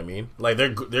 You know what I mean? Like,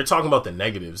 they're talking about the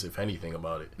negatives, if anything,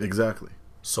 about it. Exactly.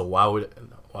 So why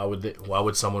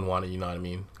would someone want to, you know what I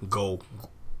mean, go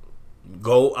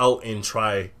out and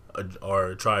try a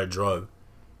drug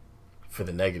for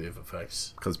the negative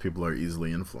effects? Because people are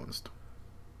easily influenced.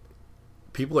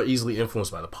 People are easily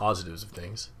influenced by the positives of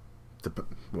things.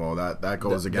 Well, that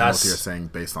goes again with what you're saying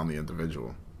based on the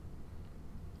individual.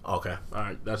 Okay, all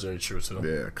right, that's very true too.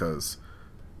 Yeah, because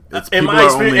in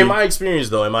my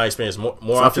experience,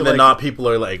 more often than not, people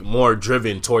are, like, more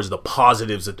driven towards the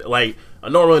positives. Like, a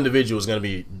normal individual is going to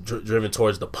be driven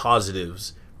towards the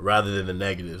positives rather than the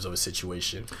negatives of a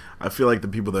situation. I feel like the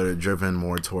people that are driven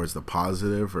more towards the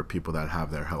positive are people that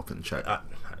have their health in check. I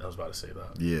was about to say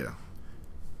that. Yeah.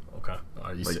 Okay. All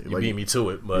right, you beat me to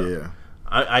it, but yeah.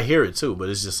 I hear it too, but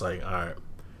it's just like, all right.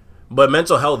 But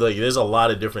mental health, like, there's a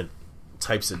lot of different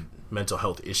types of mental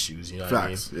health issues, you know what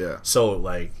Facts, I mean? Yeah. So,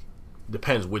 like,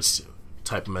 depends which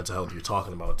type of mental health you're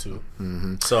talking about too.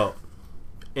 Mm-hmm. So,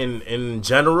 in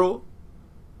general,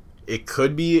 it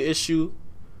could be an issue,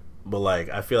 but, like,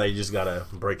 I feel like you just gotta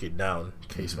break it down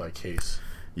case by case.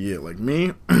 Yeah, like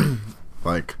me,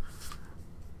 like,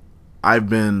 I've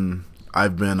been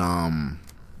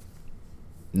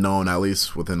known, at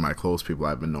least within my close people,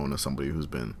 I've been known as somebody who's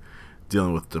been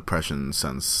dealing with depression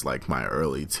since, like, my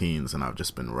early teens, and I've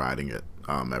just been riding it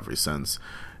ever since.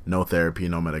 No therapy,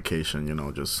 no medication, you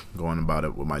know, just going about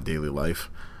it with my daily life.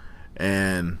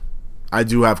 And I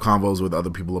do have convos with other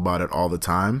people about it all the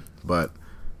time, but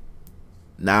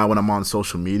now when I'm on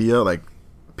social media, like,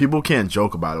 people can't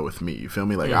joke about it with me, you feel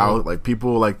me? Like,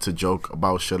 people like to joke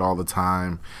about shit all the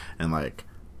time and, like,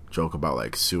 joke about,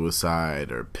 like,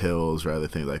 suicide or pills or other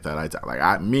things like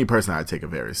that. Me personally, I take it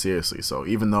very seriously. So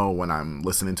even though when I'm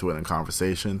listening to it in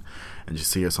conversation and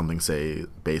just hear something say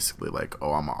basically like,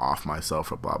 oh, I'm gonna off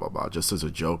myself or blah blah blah, just as a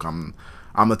joke, I'm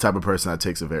the type of person that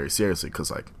takes it very seriously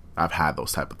because, like, I've had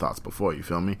those type of thoughts before, you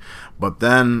feel me? But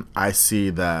then I see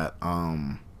that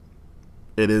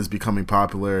it is becoming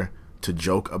popular to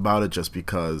joke about it just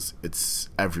because it's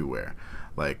everywhere.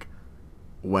 Like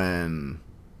I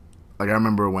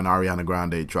remember when Ariana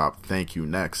Grande dropped "Thank You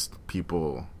Next,"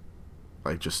 people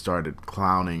like just started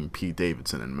clowning Pete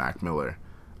Davidson and Mac Miller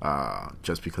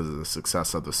just because of the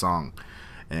success of the song.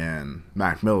 And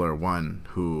Mac Miller, one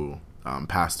who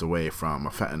passed away from a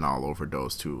fentanyl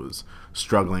overdose, who was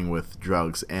struggling with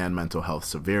drugs and mental health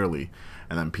severely,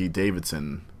 and then Pete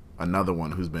Davidson, another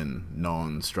one who's been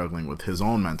known struggling with his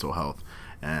own mental health,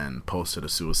 and posted a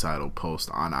suicidal post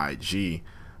on IG,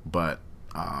 but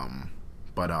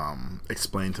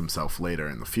explained himself later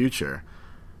in the future.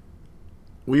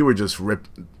 We were just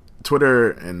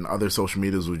Twitter and other social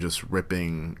medias were just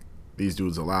ripping these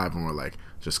dudes alive, and were like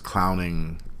just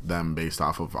clowning them based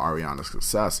off of Ariana's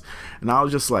success. And I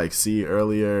was just like, see,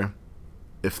 earlier,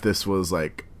 if this was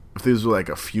like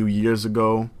a few years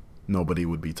ago, nobody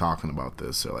would be talking about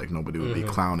this, or like nobody would be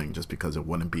clowning, just because it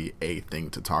wouldn't be a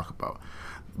thing to talk about.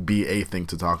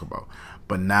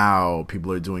 But now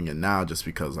people are doing it now just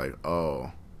because, like,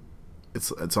 oh,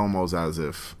 it's almost as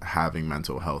if having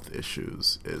mental health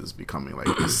issues is becoming like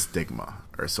a stigma,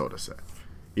 or so to say.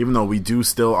 Even though we do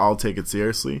still all take it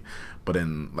seriously, but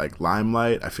in like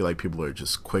limelight, I feel like people are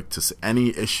just quick to say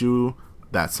any issue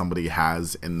that somebody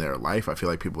has in their life. I feel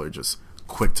like people are just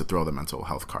quick to throw the mental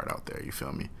health card out there. You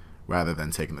feel me? Rather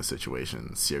than taking the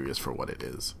situation serious for what it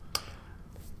is.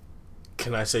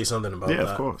 Can I say something about that?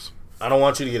 Yeah, of course. I don't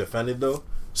want you to get offended though.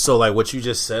 So like what you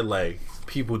just said, like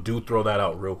people do throw that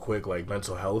out real quick, like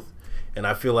mental health, and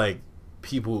I feel like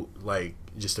people like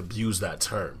just abuse that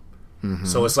term. Mm-hmm.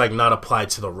 So it's like not applied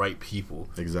to the right people.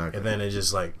 Exactly. And then it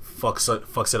just like fucks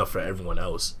it up for everyone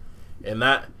else. And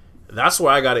that's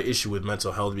where I got an issue with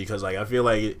mental health, because like I feel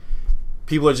like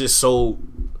people are just so,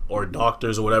 or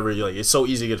doctors or whatever, like it's so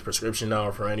easy to get a prescription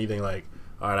now for anything. Like,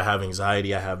 all right, I have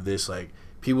anxiety, I have this. Like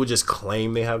people just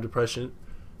claim they have depression.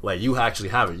 Like you actually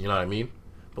have it, you know what I mean?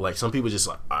 But like some people just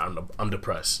like, I'm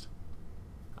depressed.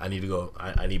 I need to go.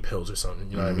 I need pills or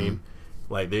something. You know what I mean?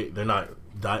 Like they're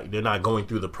not going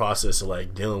through the process of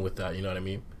like dealing with that. You know what I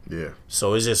mean? Yeah.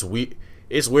 So it's just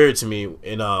it's weird to me,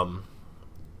 and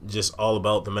just all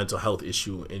about the mental health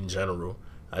issue in general.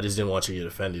 I just didn't want you to get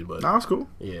offended, but nah, it's cool.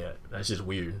 Yeah, that's just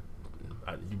weird.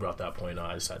 You brought that point up.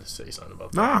 I just had to say something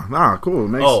about that. Nah,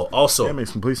 cool. Also, it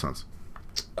makes complete sense.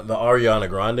 The Ariana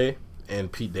Grande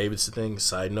and Pete Davidson thing.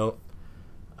 Side note,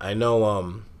 I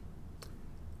know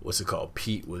what's it called?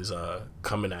 Pete was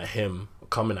coming at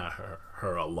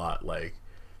her a lot. Like,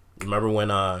 remember when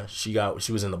she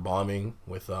was in the bombing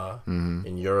with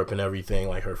in Europe and everything,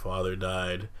 like her father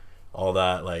died, all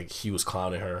that, like he was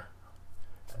clowning her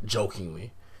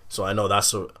jokingly. So I know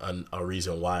that's a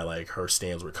reason why like her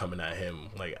stands were coming at him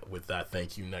like with that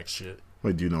 "thank you next" shit.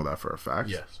 Wait, do you know that for a fact?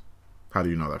 Yes. How do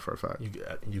you know that for a fact?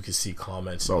 You can see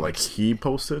comments. So like he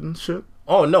posted and shit.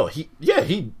 Oh no,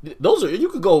 those are, you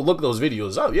could go look those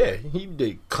videos up. Yeah, he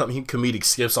did comedic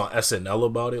skits on SNL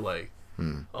about it. Like,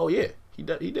 oh yeah, he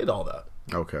did all that.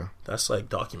 Okay, that's like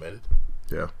documented.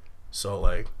 Yeah. So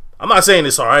like, I'm not saying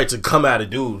it's alright to come at a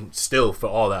dude still for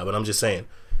all that, but I'm just saying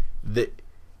that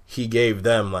he gave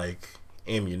them like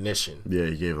ammunition. Yeah,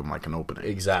 he gave them like an opening.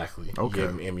 Exactly. Okay. He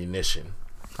gave them ammunition.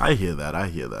 I hear that. I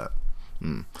hear that.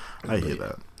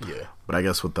 Yeah. But I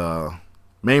guess what the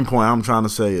main point I'm trying to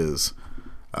say is,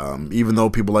 even though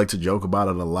people like to joke about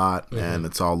it a lot, and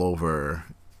it's all over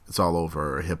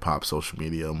hip hop, social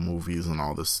media, movies, and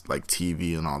all this, like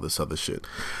TV and all this other shit,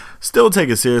 still take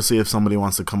it seriously if somebody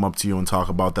wants to come up to you and talk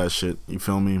about that shit. You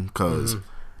feel me? Because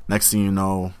next thing you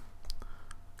know,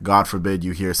 God forbid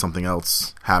you hear something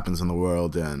else happens in the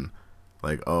world, and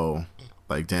like, oh,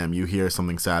 like, damn, you hear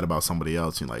something sad about somebody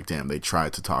else, and you're like, damn, they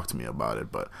tried to talk to me about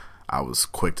it, but I was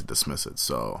quick to dismiss it.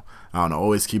 So, I don't know,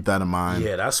 always keep that in mind.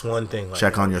 Yeah, that's one thing. Like,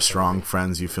 check on your strong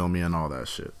friends, you feel me, and all that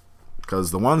shit.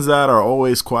 Because the ones that are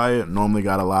always quiet normally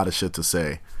got a lot of shit to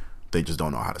say. They just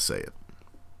don't know how to say it.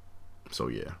 So,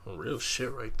 yeah. Real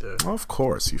shit right there. Of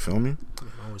course, you feel me?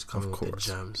 Always coming with the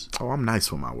gems. Oh, I'm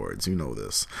nice with my words. You know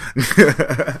this.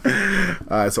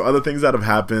 Alright, so other things that have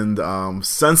happened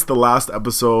since the last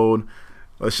episode.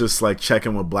 Let's just like check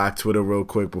in with Black Twitter real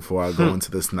quick before I go into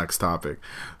this next topic.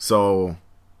 So,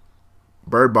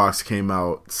 Bird Box came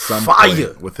out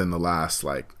within the last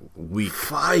like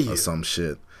week or some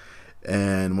shit.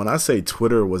 And when I say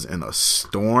Twitter was in a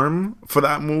storm for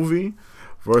that movie,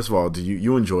 first of all,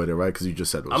 you enjoyed it, right? Because you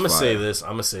just said it was I'm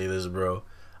gonna say this, bro.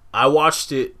 I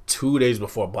watched it 2 days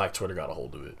before Black Twitter got a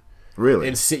hold of it. Really?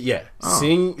 And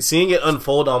seeing it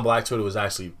unfold on Black Twitter was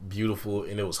actually beautiful,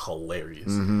 and it was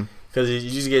hilarious. because you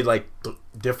just get like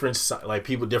different like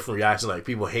people different reactions, like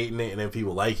people hating it and then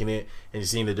people liking it, and you're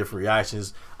seeing the different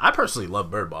reactions. I personally love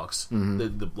Bird Box.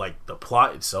 The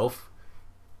plot itself.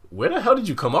 Where the hell did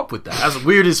you come up with that? That's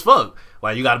weird as fuck.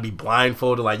 Like you got to be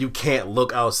blindfolded. Like you can't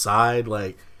look outside.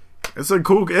 Like it's a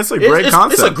great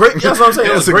concept. It's a great. That's what I'm saying.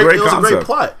 It was a great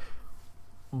plot.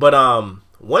 But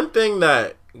one thing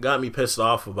that got me pissed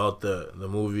off about the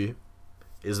movie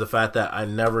is the fact that I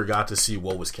never got to see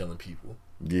what was killing people.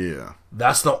 Yeah,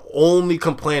 that's the only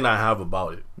complaint I have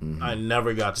about it. I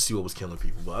never got to see what was killing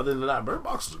people. But other than that, Bird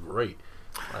Box was great.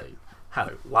 Like had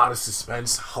a lot of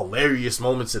suspense, hilarious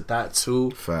moments at that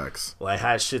too. Facts. Like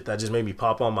had shit that just made me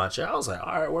pop on my chair. I was like,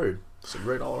 all right, word. It's a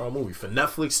great all around movie for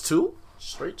Netflix too.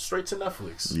 Straight to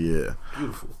Netflix. Yeah,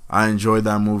 beautiful. I enjoyed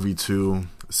that movie too.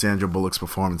 Sandra Bullock's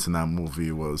performance in that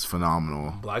movie was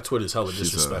phenomenal. Black Twitter is hella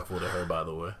disrespectful to her, by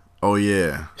the way. Oh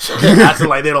yeah, acting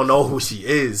like they don't know who she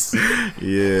is.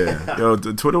 Yeah, yo,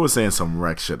 Twitter was saying some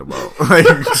wreck shit about like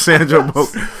Sandra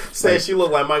Bullock, saying she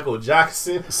looked like Michael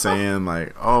Jackson. Saying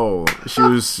like, oh,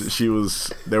 she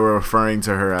was. They were referring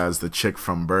to her as the chick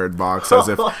from Bird Box,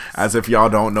 as if y'all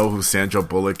don't know who Sandra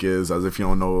Bullock is, as if you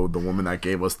don't know the woman that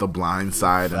gave us The Blind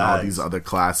Side and all these other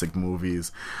classic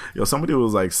movies. Yo, somebody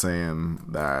was like saying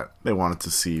that they wanted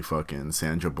to see fucking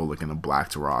Sandra Bullock in a Black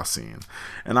to Raw scene,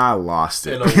 and I lost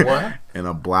it. What? In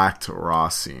a Black to Raw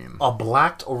scene. A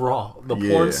Black to Raw? The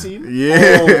porn scene?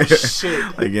 Yeah. Oh,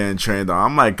 shit. Again, trained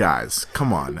on. I'm like, guys,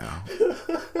 come on now.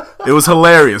 It was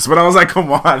hilarious, but I was like, come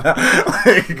on.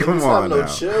 Like, come on now.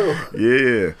 Chill.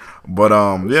 Yeah. But,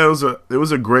 yeah, it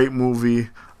was a great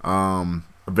movie. A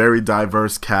very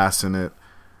diverse cast in it.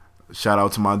 Shout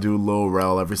out to my dude Lil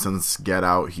Rel. Ever since Get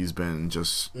Out, he's been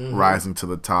just rising to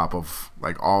the top of,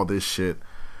 like, all this shit.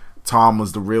 Tom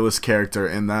was the realest character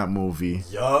in that movie.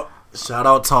 Yup. Shout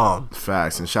out Tom.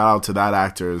 Facts. And shout out to that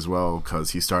actor as well,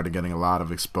 because he started getting a lot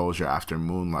of exposure after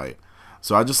Moonlight.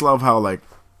 So I just love how, like,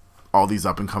 all these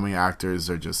up-and-coming actors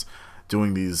are just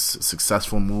doing these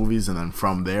successful movies, and then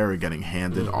from there are getting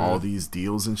handed all these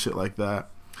deals and shit like that.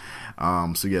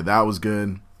 So yeah, that was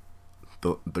good.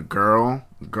 The girl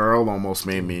almost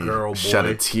made me shed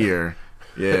a tear.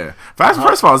 Yeah.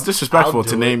 First of all, it's disrespectful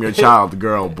to name your child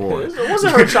girl boy. It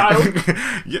wasn't her child.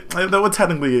 Yeah, they were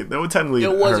technically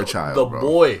her child. The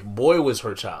boy was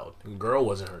her child. Girl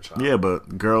wasn't her child. Yeah,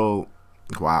 but girl,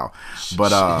 wow.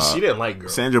 But she didn't like girl.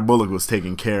 Sandra Bullock was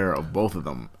taking care of both of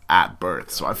them at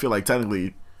birth, so I feel like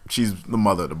technically she's the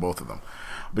mother to both of them.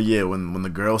 But yeah, when the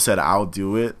girl said I'll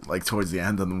do it, like towards the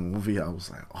end of the movie, I was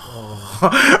like, oh.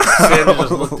 Sandra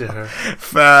just looked at her.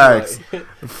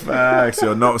 Facts.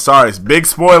 Yo, no, sorry, big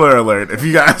spoiler alert. If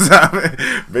you guys haven't,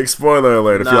 big spoiler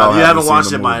alert. If y'all haven't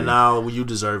watched it by now, you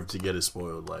deserve to get it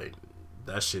spoiled. Like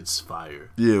that shit's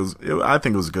fire. Yeah, I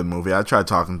think it was a good movie. I tried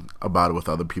talking about it with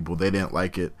other people. They didn't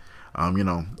like it. You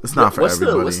know, it's not for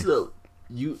everybody.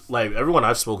 Like everyone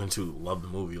I've spoken to loved the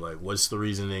movie. Like, what's the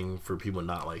reasoning for people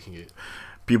not liking it?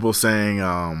 People saying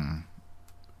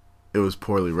it was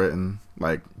poorly written.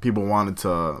 Like people wanted,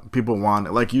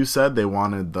 like you said, they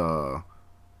wanted the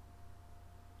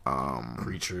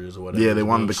creatures or whatever. Yeah, they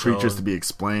wanted the creatures to be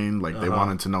explained. Like they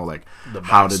wanted to know like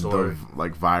how did the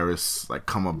like virus like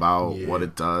come about, what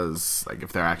it does, like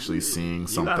if they're actually seeing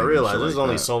something. You gotta realize there's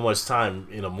only so much time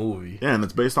in a movie. Yeah, and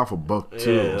it's based off a book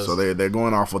too. Yeah, so they're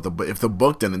going off with the book. If the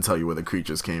book didn't tell you where the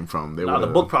creatures came from, the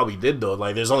book probably did though.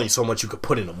 Like there's only so much you could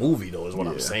put in a movie though. Is what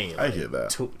I'm saying. Like, I hear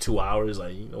that. 2 hours,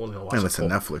 like no one's gonna watch. And it's a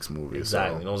Netflix movie.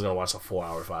 Exactly. So. No one's gonna watch a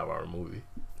 4-hour, 5-hour movie.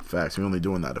 Facts. You're only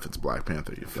doing that if it's Black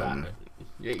Panther. You feel me?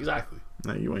 Yeah, exactly.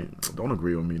 No, you ain't. Don't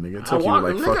agree with me, nigga. It took you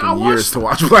like fucking years to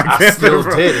watch Black Panther. I still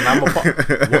did, and I'm a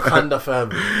Wakanda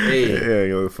family. Hey. Yeah,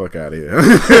 get the fuck out of here.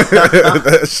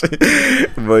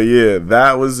 But yeah,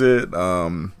 that was it.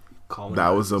 That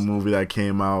was a movie that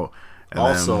came out, and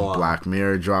also then Black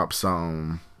Mirror dropped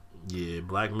something. Yeah,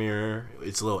 Black Mirror.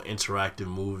 It's a little interactive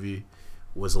movie.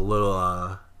 Was a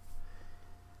little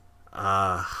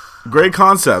great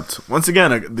concept. Once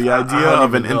again, the idea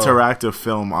of an interactive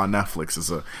film on Netflix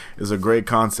is a great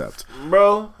concept.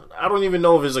 Bro, I don't even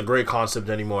know if it's a great concept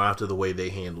anymore after the way they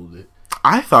handled it.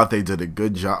 I thought they did a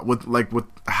good job with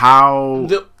how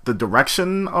the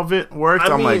direction of it worked.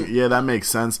 I'm like, yeah, that makes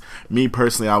sense. Me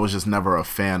personally, I was just never a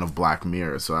fan of Black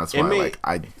Mirror, so that's why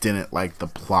I didn't like the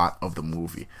plot of the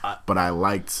movie, but I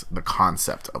liked the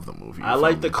concept of the movie. I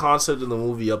liked the concept of the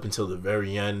movie up until the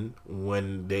very end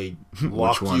when they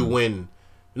locked you in.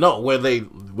 No, where they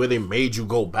made you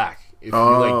go back if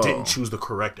you didn't choose the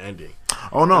correct ending.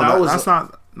 Oh no, that's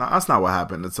not. No, that's not what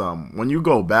happened. It's when you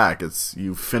go back, it's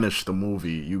you finish the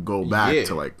movie. You go back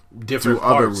to like different do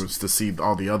other parts. routes to see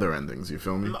all the other endings. You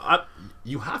feel me? No,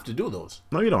 you have to do those.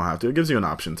 No, you don't have to. It gives you an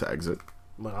option to exit.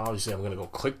 But obviously, I'm gonna go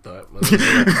click that.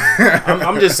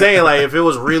 I'm just saying, like, if it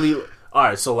was really all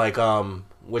right. So, like,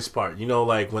 which part? You know,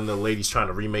 like when the lady's trying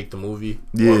to remake the movie,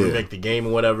 or remake the game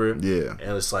or whatever. Yeah.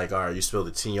 And it's like, all right, you spill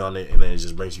the tea on it, and then it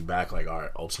just brings you back, like, all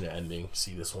right, alternate ending.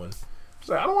 See this one. It's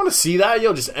like, I don't want to see that.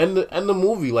 Yo, just end the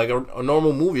movie like a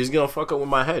normal movie. It's gonna fuck up with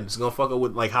my head. It's gonna fuck up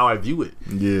with like how I view it.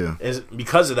 Yeah. And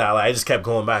because of that, like, I just kept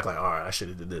going back. Like, all right, I should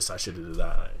have did this. I should have did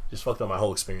that. I just fucked up my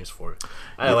whole experience for it.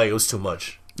 Like, it was too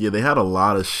much. Yeah, they had a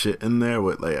lot of shit in there.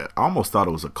 With like, I almost thought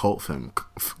it was a cult film,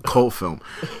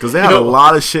 because they had a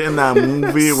lot of shit in that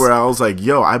movie where I was like,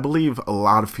 "Yo, I believe a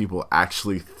lot of people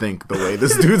actually think the way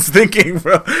this dude's thinking,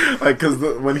 bro." Like, because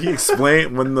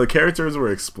when the characters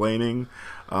were explaining.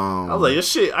 I was like,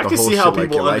 this shit. I can see how people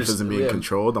like your life isn't being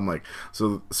controlled. I'm like,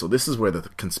 so this is where the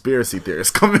conspiracy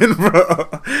theorists come in, bro.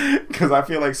 Because I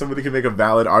feel like somebody can make a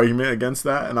valid argument against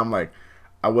that, and I'm like,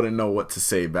 I wouldn't know what to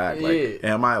say back. Like,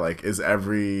 am I like, is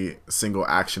every single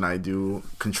action I do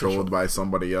controlled by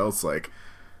somebody else? Like,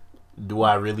 do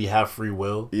I really have free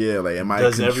will? Yeah, like, am I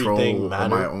in control of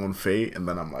my own fate? And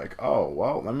then I'm like, oh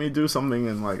well, let me do something,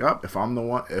 and like, if I'm the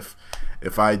one,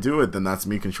 if I do it, then that's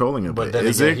me controlling it. But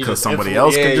is it because somebody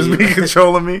else can just be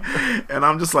controlling me? And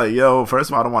I'm just like, yo,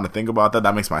 first of all, I don't want to think about that.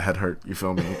 That makes my head hurt. You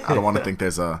feel me? I don't want to think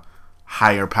there's a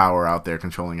higher power out there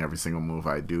controlling every single move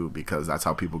I do, because that's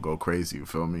how people go crazy. You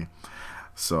feel me?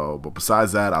 So, but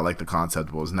besides that, I like the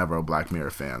concept, but was never a Black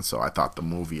Mirror fan, so I thought the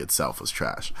movie itself was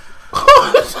trash. Yo,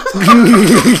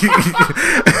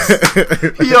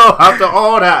 after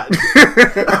all that,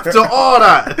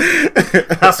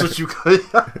 that's what you could.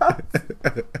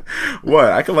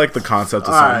 What? I could like the concept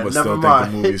of something, but still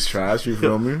think the movie's trash. You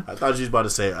feel me? I thought you was about to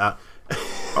say.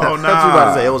 Oh, nah. I thought you were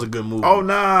about to say it was a good movie. Oh,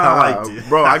 nah. I liked it.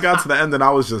 Bro, I got to the end and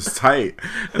I was just tight.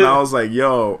 And I was like,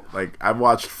 yo, like, I've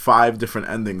watched 5 different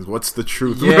endings. What's the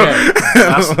truth? Yeah.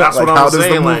 That's like, what I'm saying. How does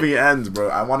the movie end, bro?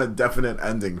 I want a definite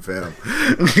ending, fam.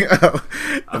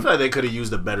 I feel like they could have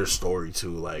used a better story,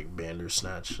 too, like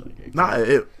Bandersnatch.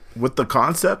 Like, with the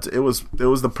concept, it was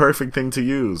the perfect thing to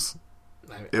use.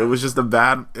 It was just a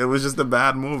bad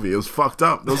movie. It was fucked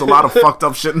up. There was a lot of fucked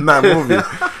up shit in that movie.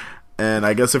 And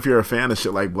I guess if you're a fan of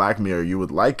shit like Black Mirror, you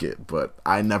would like it. But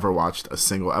I never watched a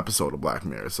single episode of Black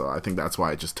Mirror, so I think that's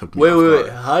why it just took me. Wait.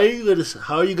 How are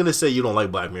you gonna say you don't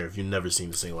like Black Mirror if you've never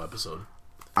seen a single episode?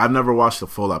 I've never watched a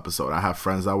full episode. I have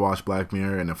friends that watch Black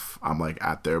Mirror, and if I'm like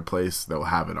at their place, they'll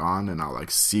have it on, and I'll like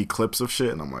see clips of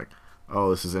shit, and I'm like, oh,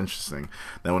 this is interesting.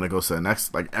 Then when it goes to the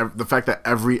next, like, the fact that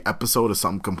every episode is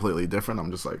something completely different,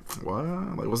 I'm just like, what?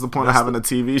 Like, what's the point of having a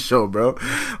TV show, bro?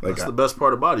 Like, that's the best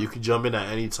part about it. You can jump in at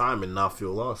any time and not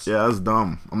feel lost. Yeah, that's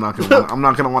dumb. I'm not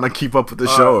gonna want to keep up with the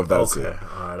show if that's it.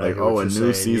 All right, like, a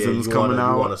new season's coming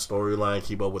out. You want a storyline,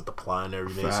 keep up with the plot and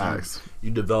everything. Facts. So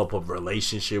you develop a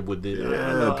relationship with it.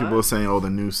 Yeah, people are saying, oh, the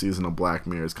new season of Black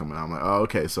Mirror is coming out. I'm like, oh,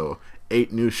 okay, so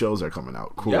 8 new shows are coming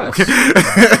out. Cool. Yes.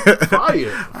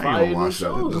 Fire. I ain't gonna watch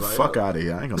shows, that. Like, fuck out of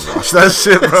here. I ain't gonna watch that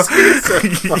shit, bro.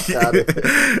 Fuck out of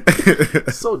here.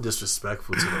 It's so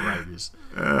disrespectful to the writers.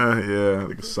 Yeah,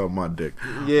 they can suck my dick.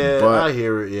 Yeah, but I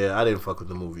hear it. Yeah, I didn't fuck with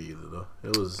the movie either, though.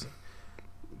 It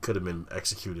could have been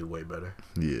executed way better.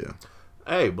 Yeah.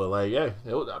 Hey, but like, yeah,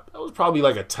 it was probably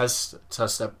like a test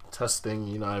thing.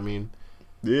 You know what I mean?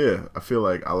 Yeah, I feel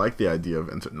like I like the idea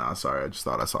of Nah, sorry, I just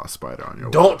thought I saw a spider on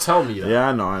your Don't wall. tell me that. Yeah,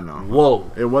 I know.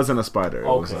 Whoa. It wasn't a spider.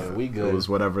 We good. It was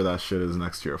whatever that shit is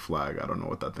next to your flag. I don't know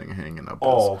what that thing hanging up is.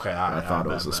 Oh, okay. Right, I thought it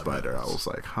was a spider. I was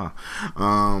like, huh.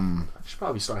 I should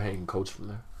probably start hanging coats from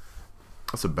there.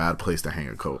 That's a bad place to hang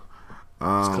a coat.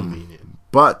 It's convenient.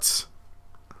 But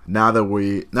now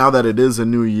that it is a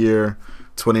new year,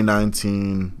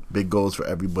 2019, big goals for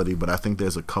everybody, but I think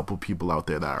there's a couple people out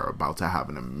there that are about to have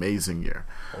an amazing year.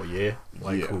 Oh, yeah?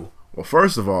 Like who? Well,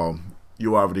 first of all,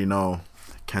 you already know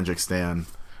Kendrick Stan.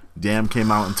 Damn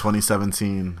came out in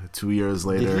 2017, 2 years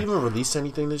later. Did he even release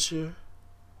anything this year?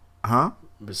 Huh?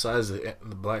 Besides the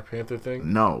Black Panther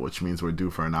thing? No, which means we're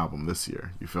due for an album this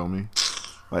year. You feel me?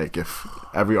 Like, if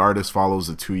every artist follows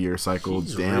a 2-year cycle,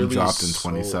 Damn really dropped in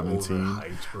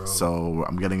 2017. So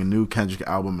I'm getting a new Kendrick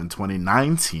album in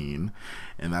 2019,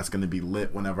 and that's going to be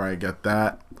lit whenever I get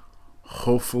that.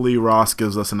 Hopefully Ross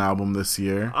gives us an album this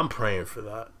year. I'm praying for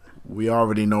that. We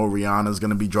already know Rihanna's going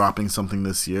to be dropping something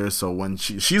this year, so when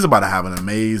she's about to have an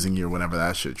amazing year whenever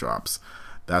that shit drops.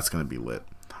 That's going to be lit.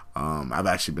 I've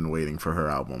actually been waiting for her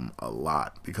album a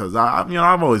lot because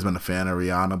I've always been a fan of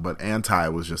Rihanna, but Anti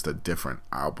was just a different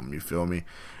album. You feel me?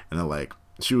 And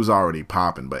she was already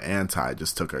popping, but Anti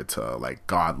just took her to like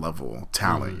god level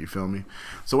talent. You feel me?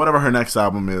 So whatever her next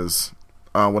album is,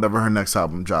 whatever her next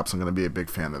album drops, I'm gonna be a big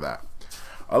fan of that.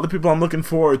 Other people I'm looking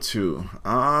forward to.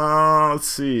 Let's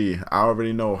see. I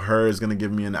already know Her is gonna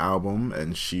give me an album,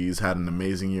 and she's had an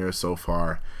amazing year so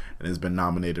far, and has been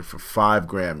nominated for 5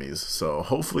 Grammys. So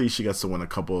hopefully she gets to win a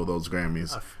couple of those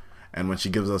Grammys. And when she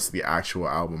gives us the actual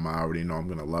album, I already know I'm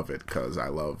gonna love it because I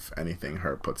love anything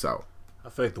Her puts out. I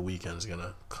feel like The Weeknd's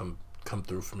gonna come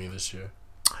through for me this year.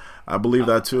 I believe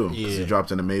that too, because Yeah. he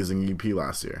dropped an amazing EP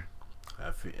last year.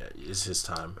 I feel it's his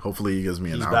time. Hopefully he gives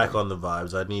me an He's album. back on the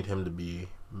vibes. I need him to be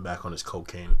back on his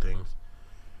cocaine things.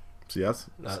 See,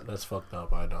 That's fucked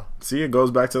up. I know. See, it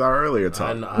goes back to our earlier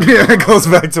time. I Yeah, it goes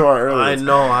back to our earlier. I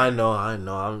know.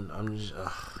 I'm just.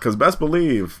 Because best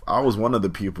believe, I was one of the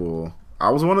people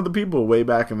way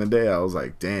back in the day. I was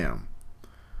like, damn,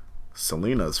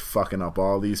 Selena's fucking up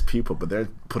all these people, but they're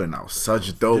putting out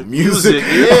such dope music.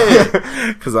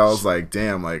 Yeah. Because I was like,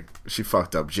 damn, like she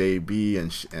fucked up JB,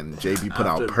 and JB put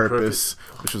out Purpose,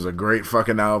 which was a great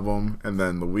fucking album, and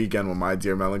then The Weeknd with My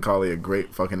Dear Melancholy, a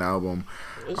great fucking album.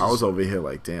 I was over here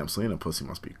like, damn, Selena pussy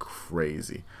must be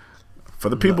crazy. For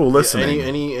the people listening,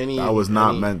 I was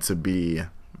not meant to be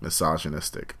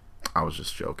misogynistic. I was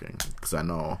just joking because I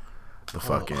know the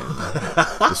fucking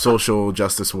the social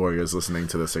justice warriors listening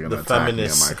to this are gonna attack me in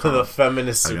my comments. The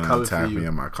feminists are gonna attack me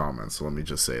in my comments. So let me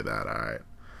just say that. All right.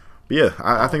 But yeah,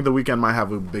 I think The Weeknd might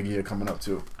have a big year coming up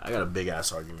too. I got a big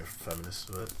ass argument for feminists,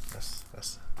 but that's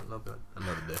another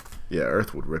day. Yeah,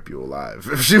 Earth would rip you alive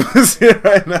if she was here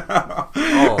right now.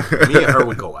 Oh, me and her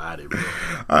would go at it, bro.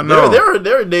 I know.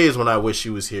 There are days when I wish she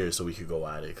was here so we could go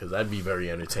at it, because that'd be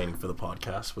very entertaining for the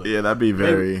podcast. But yeah, that'd be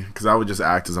because I would just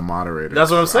act as a moderator.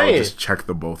 That's what I'm saying. I would just check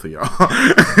the both of y'all.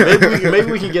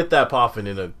 maybe we can get that popping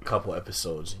in a couple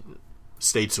episodes.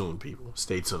 Stay tuned, people.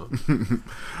 Stay tuned.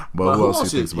 But who else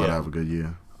do you think's about to have a good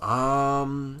year? I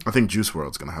think Juice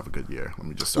WRLD's gonna have a good year. Let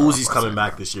me just start. Uzi's coming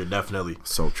back this year, definitely.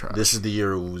 So trash. This is the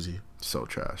year of Uzi. So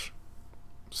trash.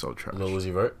 So trash. No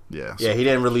Uzi Vert? Yeah. Yeah, he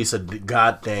didn't release a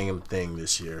goddamn thing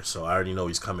this year, so I already know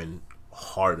he's coming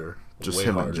harder. Just way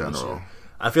him harder in general.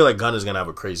 I feel like Gunna's gonna have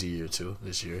a crazy year too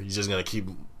this year. He's just gonna keep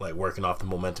like working off the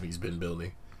momentum he's been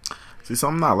building. See,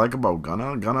 something I like about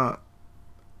Gunna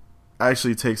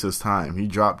actually takes his time. He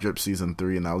dropped Drip Season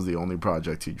 3, and that was the only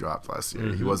project he dropped last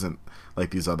year. He wasn't like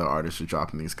these other artists who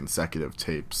dropping these consecutive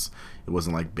tapes. It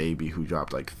wasn't like Baby, who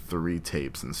dropped like 3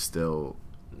 tapes and still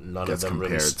None gets of them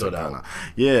compared really stood to Gunna. out.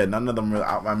 Yeah, none of them really.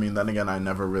 I mean, then again, I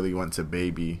never really went to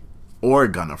Baby or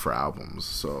Gunna for albums,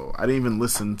 so I didn't even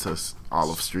listen to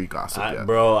all of Street Gossip yet.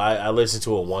 Bro, I listened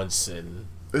to it once, and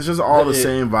it's just all the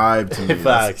same vibe to me.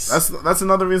 Facts. That's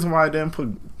another reason why I didn't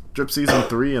put Drip Season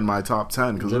 3 in my top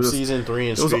 10. Drip Season 3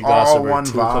 and it was Street all Gossip one are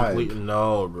two vibe. complete.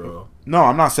 No, bro. No,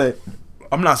 I'm not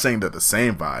saying they're the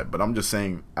same vibe, but I'm just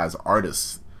saying as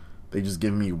artists, they just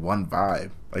give me one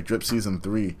vibe. Like Drip Season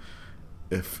 3,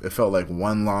 it felt like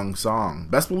one long song.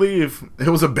 Best believe it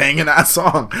was a banging ass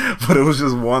song, but it was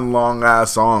just one long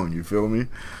ass song. You feel me?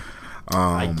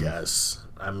 I guess.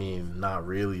 I mean, not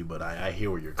really, but I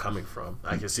hear where you're coming from.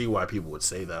 I can see why people would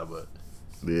say that, but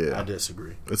yeah, I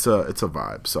disagree. It's a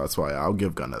vibe, so that's why I'll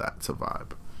give Gunna that. It's a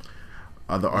vibe.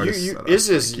 Other artists, it's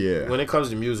just when it comes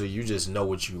to music, you just know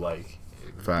what you like.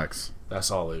 Facts.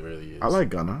 That's all it really is. I like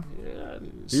Gunna. Yeah,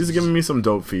 he's giving me some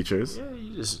dope features. Yeah,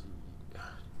 you just.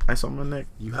 I saw my neck.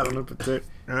 You have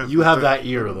that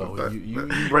ear though. You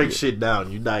break shit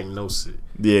down. You diagnose it.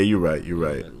 Yeah, you're right. You're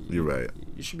right.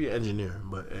 You should be an engineer,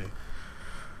 but hey.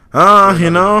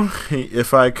 You know,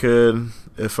 if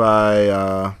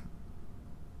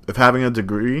having a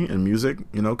degree in music,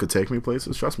 you know, could take me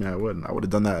places, trust me, I would. I would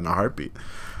have done that in a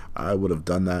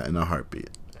heartbeat.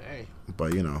 Hey.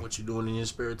 But, you know. What you doing in your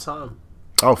spare time?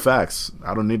 Oh, facts.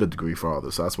 I don't need a degree for all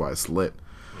this. That's why it's lit.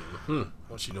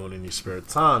 What you doing in your spare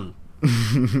time?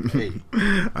 Hey.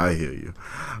 I hear you.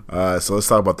 So let's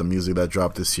talk about the music that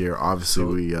dropped this year. Obviously,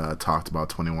 we talked about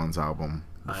 21's album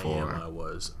before. I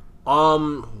was.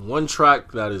 One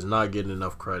track that is not getting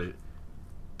enough credit.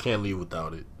 Can't Leave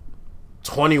Without It.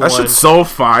 21. That shit's so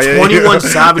fire. 21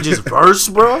 Savage's verse,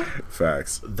 bro.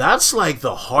 Facts. That's like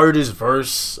the hardest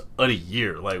verse of the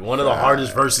year. Like one of the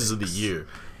hardest verses of the year.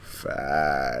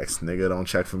 Facts. Nigga, don't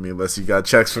check for me unless you got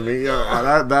checks for me. Yo,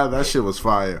 that shit was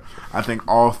fire. I think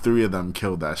all 3 of them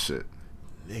killed that shit.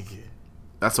 Nigga.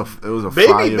 It was a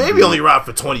fire. Baby only rapped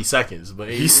for 20 seconds, but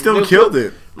he still killed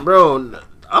it. Bro,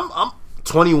 I'm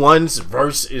 21's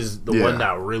verse is the one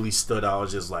that really stood out. I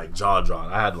was just like jaw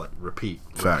dropped. I had like repeat.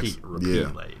 Yeah.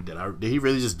 Like did he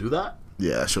really just do that?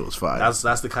 Yeah, that shit was fire.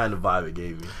 That's the kind of vibe it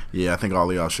gave me. Yeah, I think all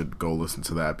of y'all should go listen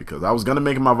to that because I was gonna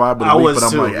make it my vibe, but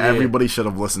I'm like, everybody should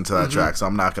have listened to that track, so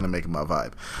I'm not gonna make it my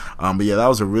vibe. But yeah, that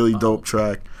was a really dope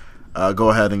track. Go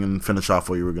ahead and finish off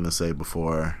what you were gonna say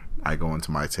before I go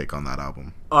into my take on that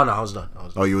album. Oh no, I was done.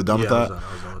 Oh, you were done with that? I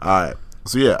was done with that. All right.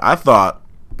 So yeah, I thought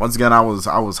once again I was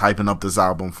hyping up this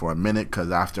album for a minute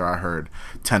because after I heard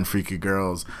 10 Freaky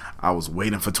Girls, I was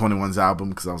waiting for 21's album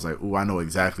because I was like, ooh, I know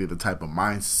exactly the type of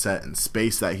mindset and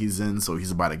space that he's in, so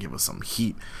he's about to give us some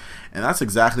heat. And that's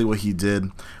exactly what he did.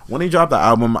 When he dropped the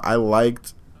album,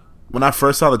 when I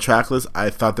first saw the track list, I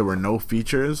thought there were no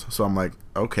features, so I'm like,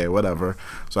 okay, whatever.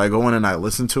 So I go in and I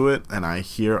listen to it, and I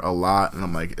hear a lot, and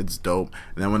I'm like, it's dope.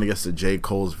 And then when it gets to J.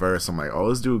 Cole's verse, I'm like, oh,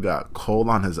 this dude got Cole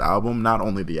on his album. Not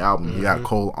only the album, he got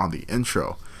Cole on the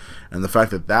intro. And the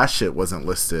fact that shit wasn't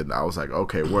listed, I was like,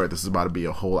 okay, word, this is about to be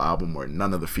a whole album where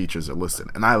none of the features are listed.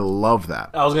 And I love that.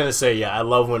 I was going to say, yeah, I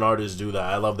love when artists do that.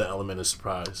 I love the element of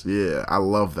surprise. Yeah, I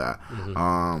love that.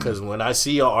 Because when I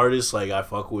see an artist like I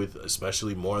fuck with,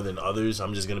 especially more than others,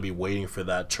 I'm just going to be waiting for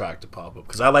that track to pop up.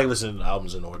 Because I like listening to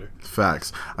albums in order.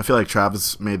 Facts. I feel like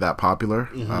Travis made that popular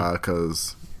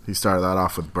because he started that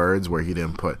off with Birds where he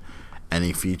didn't put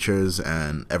any features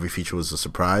and every feature was a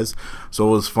surprise. So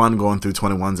it was fun going through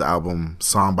 21's album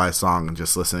song by song and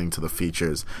just listening to the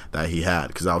features that he had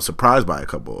because I was surprised by a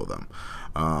couple of them.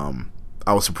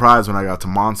 I was surprised when I got to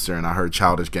Monster and I heard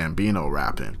Childish Gambino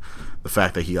rapping. The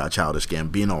fact that he got Childish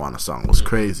Gambino on a song was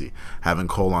crazy. Having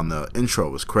Cole on the intro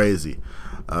was crazy.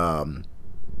 When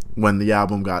the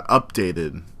album got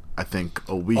updated, I think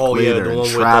a week later, the one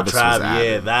Travis with was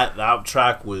added. Yeah, that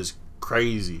track was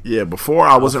crazy. Yeah, before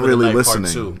I wasn't really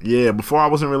listening. Yeah, before I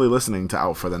wasn't really listening to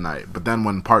Out for the Night. But then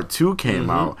when part 2 came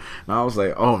out, and I was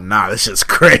like, oh nah, this shit's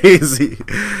crazy.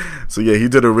 So yeah, he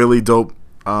did a really dope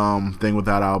thing with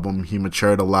that album. He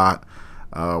matured a lot.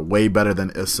 Way better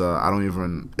than Issa. I don't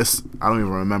even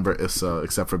remember Issa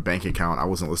except for Bank Account. I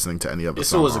wasn't listening to any of the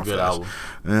songs. Issa was a good album.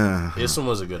 Yeah. Issa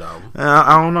was a good album.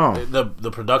 I don't know.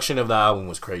 The production of the album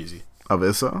was crazy. Of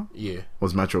Issa? Yeah.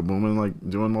 Was Metro Boomin like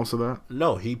doing most of that?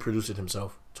 No, he produced it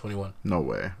himself. 21. No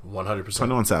way. 100%.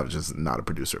 21 Savage is not a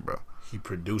producer, bro. He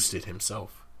produced it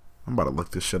himself. I'm about to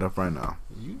look this shit up right now.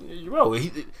 Bro,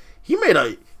 he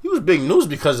was big news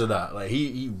because of that. Like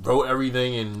he wrote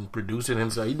everything and produced it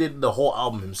himself. He did the whole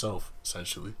album himself,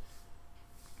 essentially.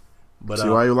 But see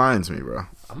why you lying to me, bro?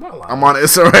 I'm not lying. I'm on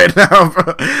Issa right now,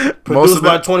 bro. Produced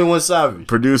by 21 Savage.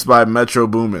 Produced by Metro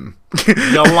Boomin.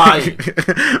 You're lying.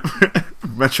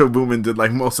 Metro Boomin did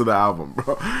like most of the album,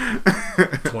 bro.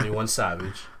 21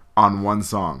 Savage. On one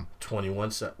song. 21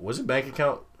 Savage. Was it Bank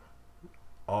Account?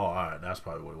 Oh, alright. That's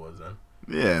probably what it was then.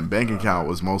 Yeah, and Bank Account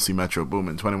was mostly Metro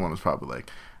Boomin. 21 was probably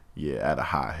like, yeah, at a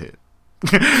high hit.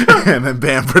 And then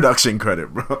bam, production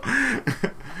credit, bro.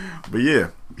 But yeah,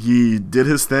 he did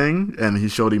his thing, and he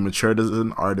showed he matured as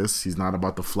an artist. He's not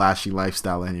about the flashy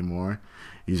lifestyle anymore.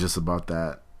 He's just about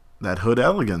that hood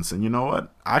elegance. And you know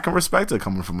what? I can respect it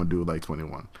coming from a dude like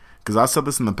 21. Because I said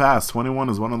this in the past, 21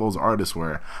 is one of those artists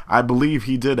where I believe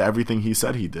he did everything he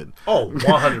said he did. Oh,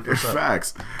 100%.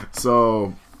 Facts.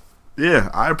 So, yeah,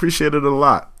 I appreciate it a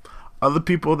lot. Other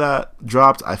people that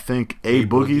dropped, I think A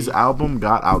Boogie's album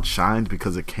got outshined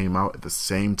because it came out at the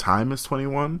same time as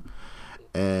 21.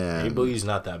 And A Boogie's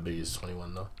not that big as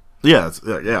 21 though. Yeah,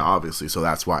 obviously. So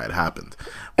that's why it happened.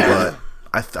 But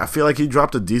I feel like he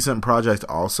dropped a decent project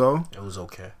also. It was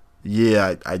okay.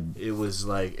 Yeah, it was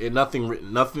like nothing.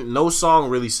 No song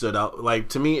really stood out. Like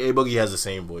to me, A Boogie has the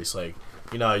same voice. Like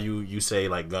you know, how you say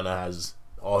like Gunna has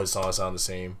all his songs sound the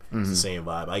same. It's the same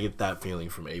vibe. I get that feeling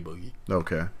from A Boogie.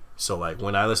 Okay. So like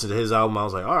when I listened to his album, I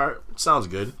was like, all right, sounds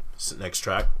good. Next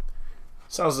track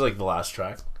sounds like the last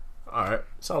track. All right,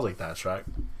 sounds like that track.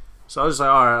 So I was just like,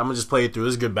 all right, I'm gonna just play it through.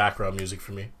 This is good background music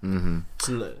for me.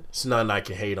 It's nothing I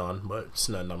can hate on, but it's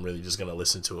nothing I'm really just gonna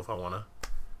listen to if I wanna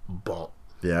bump.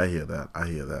 Yeah, I hear that.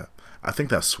 I think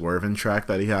that Swervin' track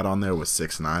that he had on there with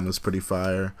 6ix9ine was pretty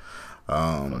fire.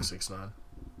 6ix9ine.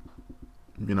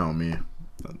 You know me.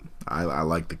 I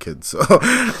like the kid, so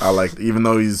I like. Even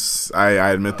though I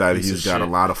admit that he's got a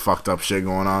lot of fucked up shit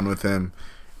going on with him.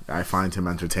 I find him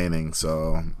entertaining,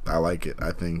 so I like it.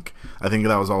 I think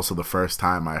that was also the first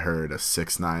time I heard a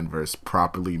 6ix9ine verse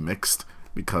properly mixed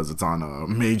because it's on a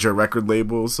major record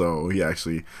label. So he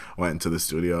actually went into the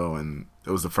studio, and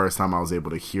it was the first time I was able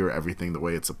to hear everything the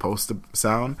way it's supposed to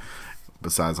sound.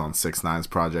 Besides on 6ix9ine's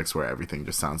projects where everything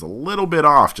just sounds a little bit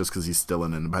off just because he's still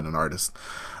an independent artist.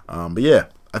 But yeah,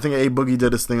 I think A Boogie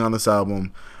did his thing on this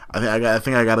album. I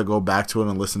think I got to go back to it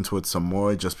and listen to it some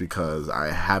more just because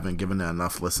I haven't given it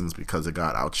enough listens because it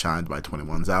got outshined by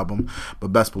 21's album. But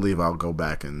best believe I'll go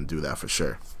back and do that for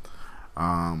sure.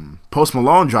 Post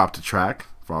Malone dropped a track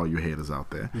for all you haters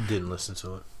out there. You didn't listen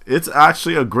to it. It's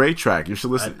actually a great track. You should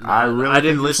listen. I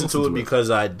didn't listen to it because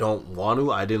I don't want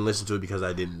to. I didn't listen to it because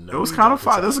I didn't know. It was kind of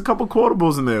fire. There's a couple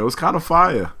quotables in there. It was kind of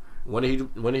fire. When did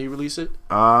he release it?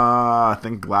 I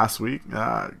think last week.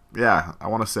 Yeah, I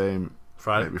want to say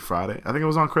Friday. Maybe Friday. I think it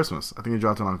was on Christmas. I think he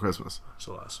dropped it on Christmas.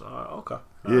 So okay.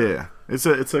 Yeah, it's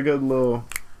a good little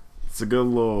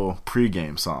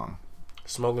pregame song.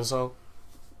 Smoking song.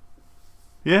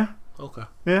 Yeah. Okay.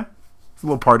 Yeah. It's a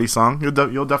little party song.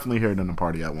 You'll definitely hear it in a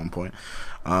party at one point.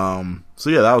 So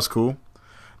yeah, that was cool.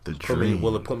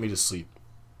 Will it put me to sleep?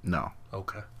 No.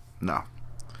 Okay. No.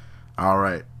 All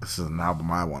right. This is an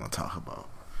album I want to talk about.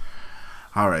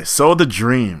 All right. So The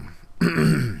Dream.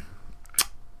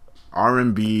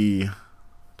 R&B.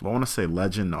 Do I want to say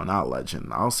legend? No, not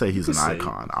legend. I'll say he's an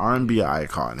icon. R&B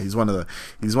icon. He's one of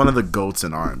the goats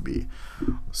in R&B.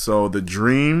 So The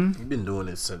Dream. You've been doing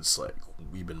it since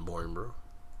we've been born, bro.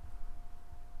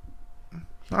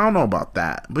 I don't know about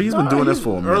that, but he's been doing this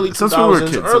for a minute. Early 2000s, since we were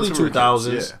kids. Early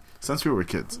 2000s. Yeah, since we were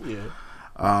kids.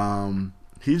 Yeah.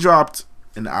 He dropped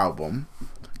an album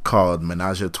called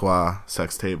Ménage à Trois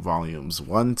Sextape Volumes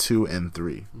 1, 2, and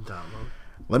 3. Download.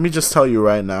 Let me just tell you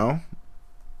right now,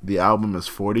 the album is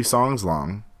 40 songs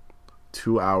long,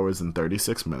 2 hours and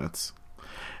 36 minutes,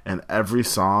 and every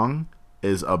song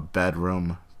is a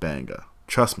bedroom banger.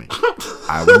 Trust me,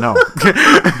 I would know.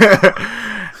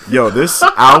 Yo, this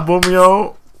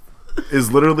album,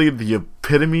 is literally the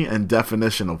epitome and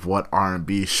definition of what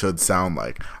R&B should sound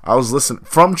like. I was listening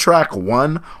from track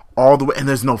 1 all the way, and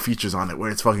there's no features on it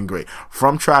where it's fucking great.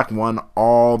 From track 1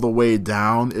 all the way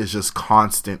down is just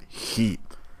constant heat.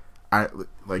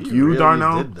 You really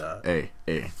Darnell. did that.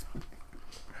 Hey.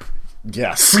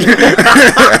 Yes.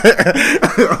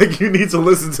 You need to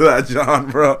listen to that,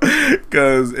 John, bro,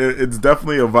 because it's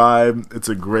definitely a vibe. It's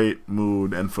a great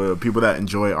mood, and for people that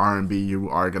enjoy R&B, you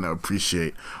are gonna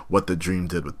appreciate what The Dream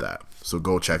did with that. So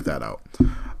go check that out.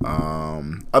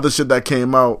 Other shit that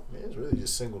came out. Man, it's really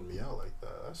just singled me out like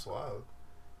that. That's wild.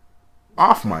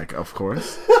 Off mic, of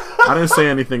course. I didn't say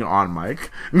anything on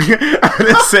mic. I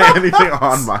didn't say anything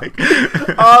on mic.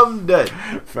 I'm dead.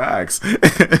 Facts.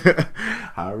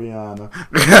 Hi, Rihanna.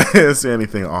 I didn't say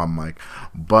anything on mic.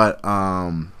 But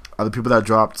other people that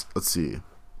dropped, let's see.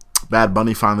 Bad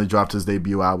Bunny finally dropped his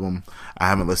debut album. I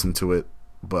haven't listened to it,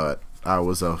 but I've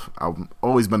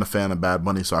always been a fan of Bad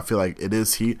Bunny, so I feel like it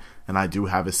is heat, and I do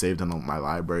have it saved in my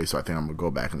library, so I think I'm going to go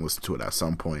back and listen to it at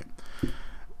some point.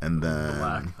 And then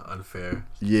Black, Unfair.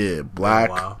 Yeah,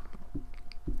 Black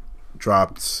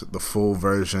dropped the full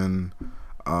version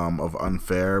of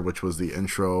Unfair, which was the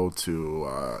intro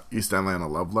to East Atlanta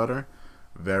Love Letter.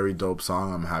 Very dope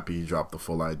song. I'm happy he dropped the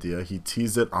full idea. He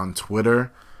teased it on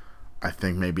Twitter, I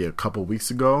think maybe a couple weeks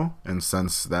ago, and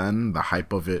since then the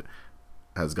hype of it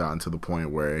has gotten to the point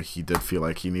where he did feel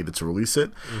like he needed to release it.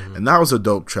 And that was a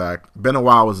dope track. Been a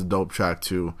While was a dope track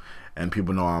too. And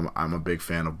people know I'm a big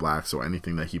fan of Black, so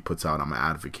anything that he puts out, I'm going to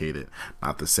advocate it.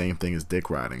 Not the same thing as dick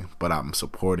riding, but I'm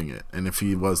supporting it. And if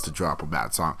he was to drop a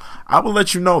bad song, I will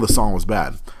let you know the song was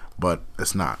bad, but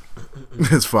it's not.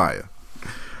 It's fire.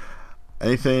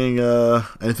 Anything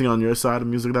on your side of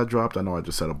music that dropped? I know I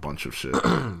just said a bunch of shit.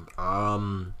 I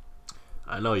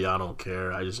know y'all don't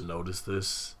care. I just noticed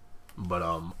this,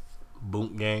 but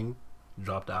Boot Gang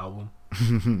dropped the album.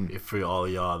 If for all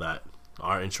y'all that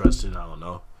are interested, I don't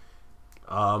know.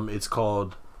 It's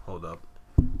called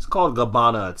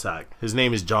Gabbana Attack. His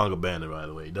name is John Gabbana, by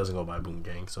the way. He doesn't go by Boom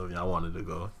Gang, so if y'all wanted to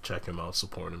go check him out,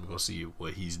 support him, go see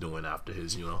what he's doing after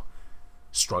his,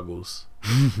 struggles.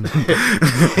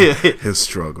 His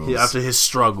struggles. Yeah, after his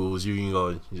struggles, you can go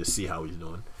and just see how he's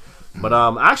doing. But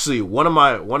actually,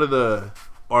 my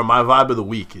vibe of the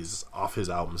week is off his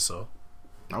album. So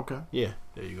okay, yeah,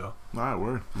 there you go. All right,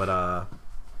 word. But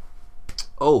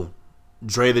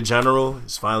Dre the General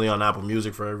is finally on Apple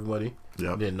Music for everybody.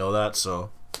 Yep. Didn't know that, so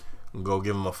go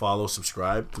give him a follow,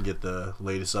 subscribe, and get the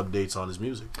latest updates on his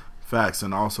music. Facts,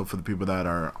 and also for the people that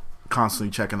are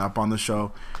constantly checking up on the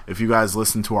show, if you guys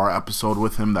listen to our episode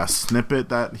with him, that snippet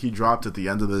that he dropped at the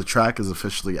end of the track is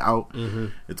officially out.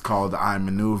 It's called I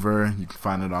Maneuver. You can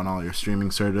find it on all your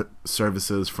streaming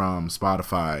services, from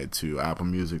Spotify to Apple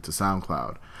Music to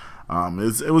SoundCloud.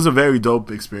 It was a very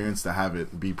dope experience to have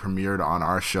it be premiered on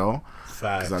our show.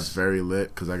 Facts. That's very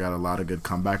lit, because I got a lot of good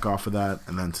comeback off of that,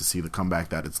 and then to see the comeback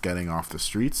that it's getting off the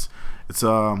streets, it's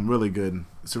really good.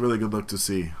 It's a really good look to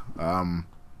see.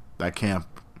 That camp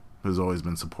has always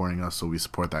been supporting us, so we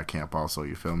support that camp also.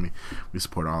 You feel me? We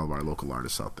support all of our local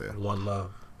artists out there. One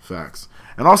love. Facts.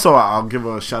 And also, I'll give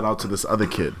a shout out to this other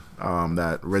kid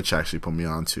that Rich actually put me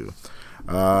on to.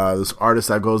 This artist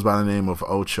that goes by the name of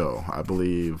Ocho, I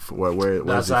believe. Where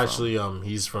That's is he actually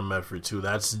he's from Medford too.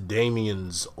 That's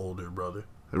Damien's older brother.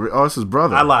 Oh, it's his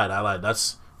brother. I lied.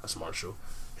 That's Marshall.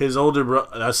 His older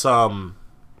brother. That's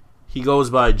he goes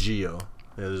by Gio.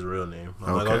 That's his real name.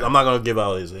 I'm not gonna give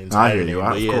out his entire name,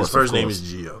 but yeah, his first name is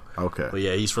Gio. Okay. But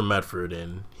yeah, he's from Medford,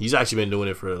 and he's actually been doing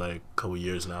it for like a couple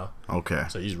years now. Okay.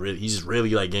 So he's really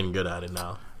like getting good at it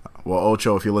now. Well,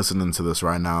 Ocho, if you're listening to this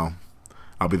right now,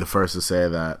 I'll be the first to say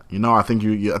that I think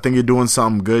you're doing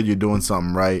something good. You're doing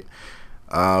something right.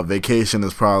 Vacation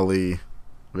is probably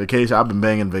vacation. I've been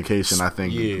banging Vacation. I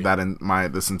think that in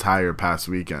this entire past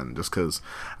weekend, just because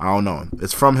I don't know.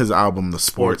 It's from his album, The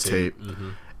Sport Tape.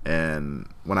 Mm-hmm. And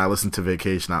when I listen to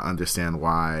Vacation, I understand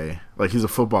why. Like, he's a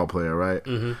football player, right?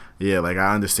 Mm-hmm. Yeah, like,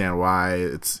 I understand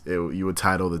why you would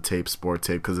title the tape Sport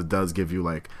Tape, because it does give you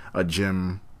like a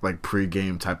gym, like,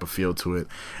 pre-game type of feel to it.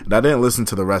 And I didn't listen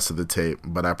to the rest of the tape,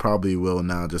 but I probably will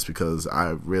now, just because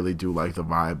I really do like the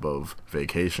vibe of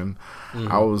Vacation.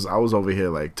 Mm-hmm. I was over here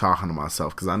like talking to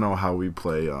myself, because I know how we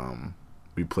play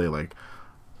like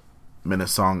minute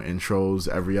song intros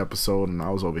every episode, and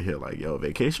I was over here like, yo,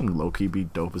 Vacation would low-key be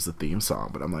dope as the theme song,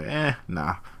 but I'm like,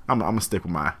 nah, I'm gonna stick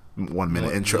with my 1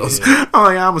 minute intros. Yeah.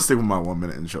 I'm gonna stick with my 1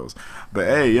 minute intros. But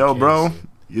hey, yo, bro,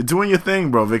 you're doing your thing,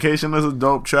 bro. Vacation is a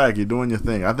dope track. You're doing your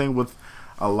thing. I think with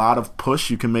a lot of push,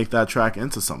 you can make that track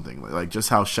into something, like just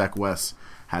how Sheck West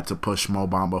had to push Mo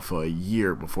Bamba for a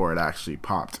year before it actually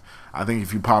popped. I think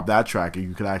if you pop that track,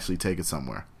 you could actually take it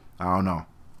somewhere. I don't know.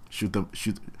 If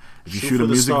you shoot a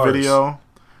music video,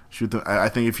 I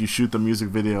think if you shoot the music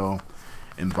video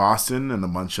in Boston and a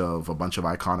bunch of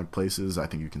iconic places, I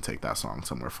think you can take that song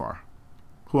somewhere far.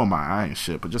 Who am I? I ain't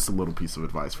shit, but just a little piece of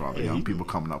advice for all the young people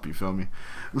coming up. You feel me?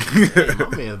 Hey, my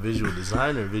man, a visual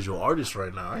designer, visual artist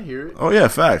right now. I hear it. Oh yeah,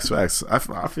 facts.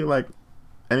 I feel like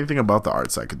anything about the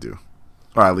arts I could do,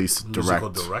 or at least direct. Musical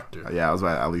director. Yeah, I was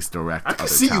about to at least direct. I can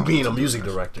see you being a music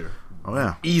director. Oh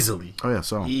yeah, easily. Oh yeah,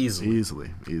 so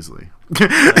easily.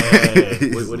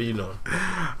 Hey, what are you doing?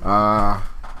 I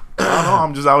don't know.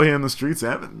 I'm just out here in the streets,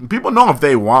 and people know if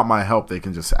they want my help, they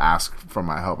can just ask for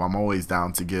my help. I'm always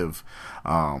down to give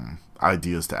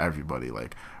ideas to everybody.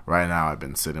 Like right now, I've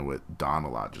been sitting with Don a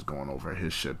lot, just going over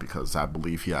his shit, because I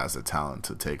believe he has the talent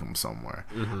to take him somewhere.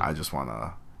 Mm-hmm. I just want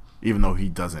to. Even though he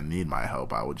doesn't need my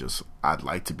help, I'd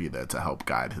like to be there to help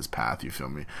guide his path, you feel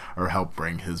me? Or help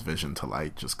bring his vision to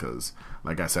light, just because,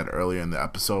 like I said earlier in the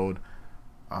episode,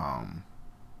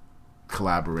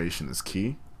 collaboration is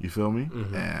key, you feel me?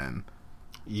 Mm-hmm. And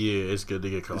yeah, it's good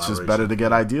to get collaboration. It's just better to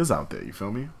get ideas out there, you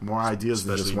feel me? More ideas,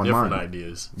 especially than just one different mind.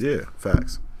 Ideas. Yeah,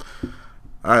 facts.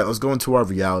 All right, let's go into our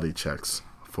reality checks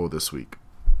for this week.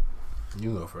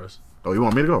 You go first. Oh, you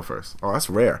want me to go first? Oh,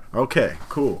 that's rare. Okay,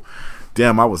 cool.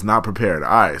 Damn, I was not prepared. All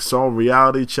right, so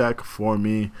reality check for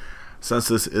me. Since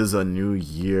this is a new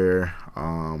year,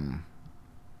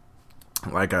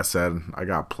 like I said, I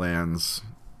got plans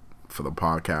for the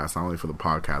podcast, not only for the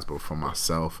podcast, but for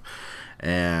myself.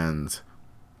 And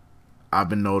I've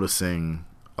been noticing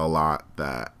a lot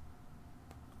that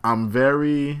I'm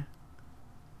very,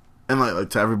 and like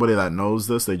to everybody that knows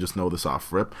this, they just know this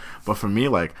off rip. But for me,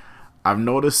 like, I've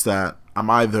noticed that I'm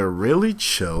either really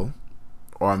chill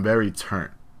or I'm very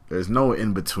turned. There's no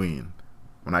in between.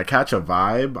 When I catch a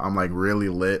vibe, I'm like really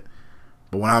lit.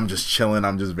 But when I'm just chilling,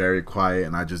 I'm just very quiet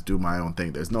and I just do my own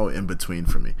thing. There's no in between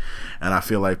for me. And I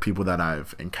feel like people that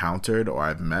I've encountered or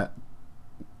I've met,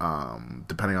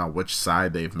 depending on which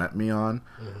side they've met me on,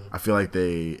 I feel like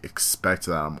they expect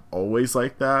that I'm always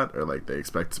like that, or like they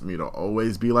expect me to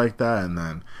always be like that, and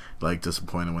then like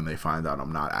disappointed when they find out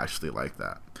I'm not actually like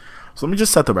that. So let me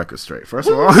just set the record straight. First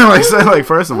of all,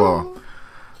 first of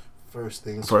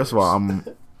all,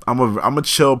 I'm a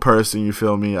chill person, you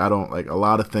feel me? I don't like, a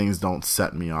lot of things don't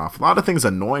set me off. A lot of things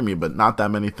annoy me, but not that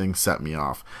many things set me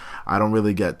off. I don't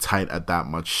really get tight at that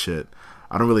much shit.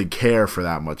 I don't really care for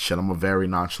that much shit. I'm a very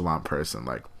nonchalant person.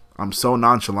 Like, I'm so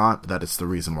nonchalant that it's the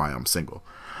reason why I'm single.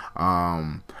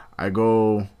 I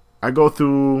go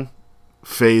through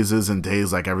phases and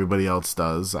days like everybody else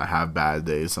does. I have bad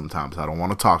days sometimes. I don't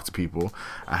want to talk to people.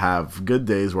 I have good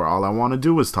days where all I want to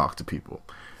do is talk to people.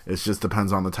 It just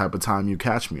depends on the type of time you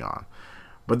catch me on.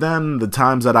 But then the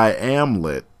times that I am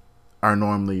lit are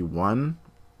normally, one,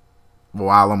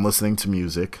 while I'm listening to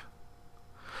music.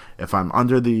 If I'm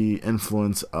under the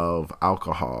influence of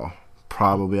alcohol,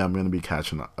 probably I'm going to be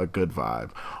catching a good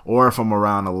vibe. Or if I'm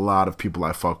around a lot of people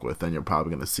I fuck with, then you're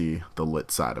probably going to see the lit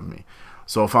side of me.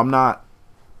 So if I'm not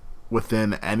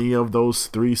within any of those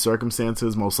three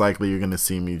circumstances, most likely you're going to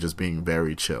see me just being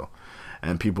very chill.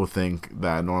 And people think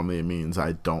that normally it means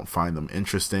I don't find them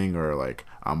interesting, or like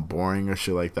I'm boring or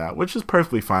shit like that, which is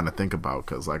perfectly fine to think about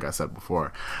because, like I said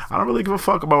before, I don't really give a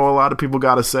fuck about what a lot of people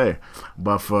got to say.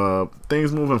 But for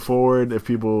things moving forward, if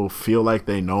people feel like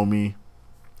they know me,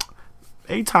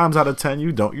 8 times out of 10,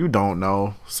 you don't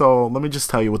know. So let me just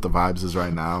tell you what the vibes is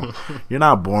right now. You're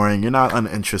not boring. You're not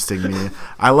uninteresting me.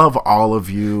 I love all of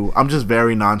you. I'm just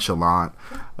very nonchalant.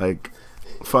 Like,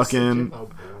 fucking,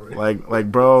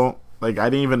 like, bro, like, I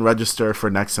didn't even register for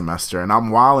next semester, and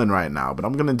I'm wilding right now, but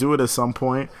I'm gonna do it at some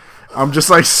point. I'm just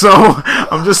so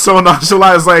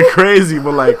nonchalant, it's like crazy,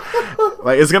 but like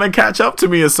it's gonna catch up to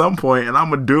me at some point, and I'm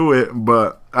gonna do it.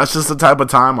 But that's just the type of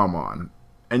time I'm on.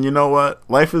 And you know what?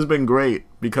 Life has been great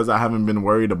because I haven't been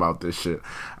worried about this shit.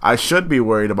 I should be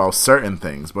worried about certain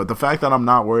things, but the fact that I'm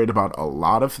not worried about a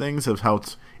lot of things has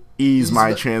helped ease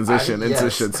my transition into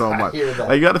shit so much.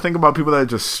 Like, you got to think about people that are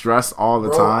just stressed all the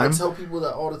time. I tell people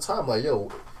that all the time. Like, yo,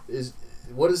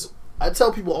 I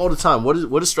tell people all the time, what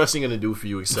is stressing gonna do for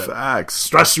you except Facts.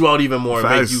 Stress you out even more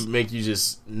and make you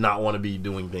just not want to be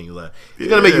doing things. Like, it's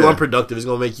gonna make you unproductive. It's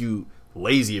gonna make you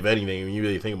lazy, if anything. When you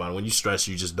really think about it, when you stress,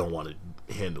 you just don't want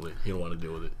to handle it. You don't want to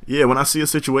deal with it. Yeah, when I see a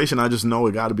situation, I just know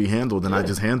it got to be handled, and I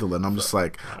just handle it. And I'm just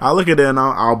like, I look at it and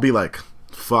I'll be like,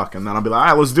 fuck, and then I'll be like, all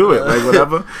right, let's do it, like,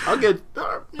 whatever.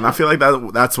 And I feel like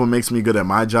that's what makes me good at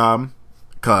my job,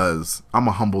 because I'm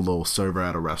a humble little server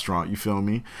at a restaurant, you feel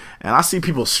me? And I see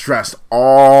people stressed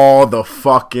all the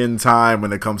fucking time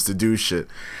when it comes to do shit,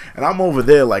 and I'm over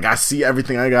there like, I see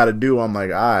everything I gotta do. I'm like,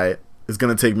 all right, it's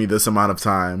gonna take me this amount of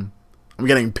time. I'm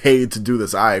getting paid to do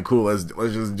this. All right, cool. Let's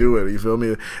just do it. You feel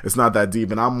me? It's not that deep.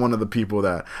 And I'm one of the people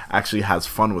that actually has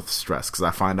fun with stress, because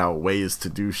I find out ways to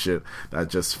do shit that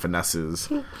just finesses,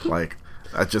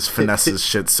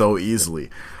 shit so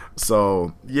easily.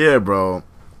 So yeah, bro.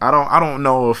 I don't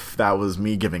know if that was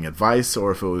me giving advice or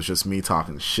if it was just me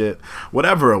talking shit.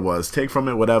 Whatever it was, take from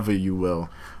it whatever you will.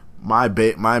 My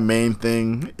main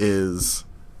thing is,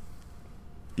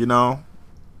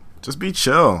 just be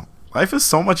chill. Life is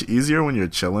so much easier when you're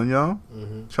chilling, yo.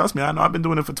 Mm-hmm. Trust me, I know. I've been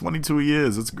doing it for 22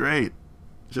 years. It's great.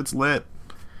 Shit's lit.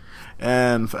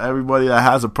 And for everybody that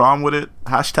has a problem with it,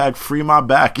 hashtag free my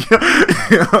back.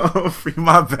 Free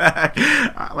my back.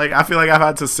 Like, I feel like I've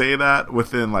had to say that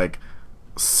within, like,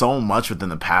 so much within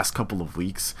the past couple of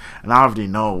weeks, and I already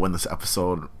know when this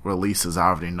episode releases, I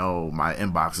already know my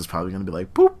inbox is probably going to be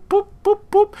like boop boop boop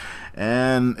boop,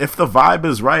 and if the vibe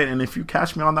is right and if you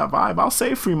catch me on that vibe, I'll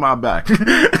say free my back,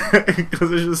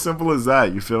 because it's just simple as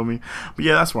that, you feel me? But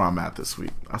yeah, that's where I'm at this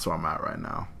week. That's where I'm at right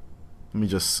now. Let me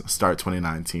just start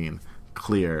 2019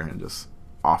 clear and just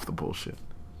off the bullshit,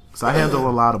 because I handle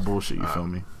a lot of bullshit, you feel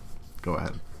me? Go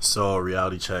ahead. So,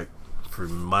 reality check for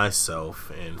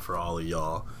myself and for all of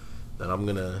y'all that I'm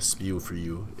gonna spew for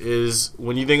you is,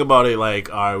 when you think about it, like,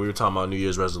 all right, we were talking about New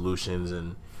Year's resolutions,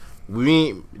 and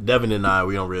Devin and I,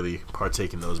 we don't really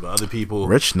partake in those, but other people.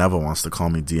 Rich never wants to call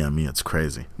me DME. It's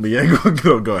crazy. But yeah,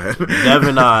 go ahead.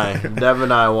 Devin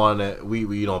and I want to.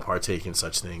 We don't partake in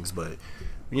such things, but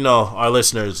our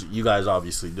listeners, you guys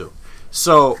obviously do.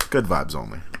 So good vibes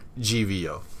only.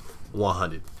 GVO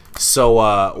 100. So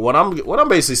what I'm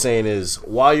basically saying is,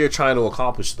 while you're trying to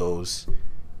accomplish those,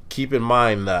 keep in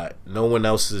mind that no one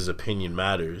else's opinion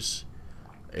matters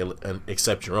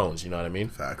except your own. You know what I mean?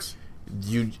 Facts.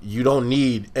 You don't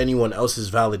need anyone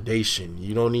else's validation.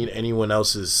 You don't need anyone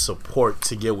else's support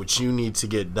to get what you need to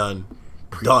get done,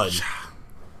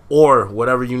 or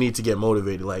whatever you need to get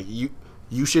motivated. Like,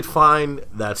 you should find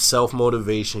that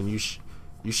self-motivation. You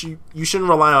shouldn't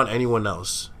rely on anyone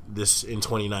else this in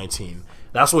 2019.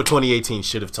 That's what 2018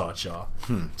 should have taught y'all,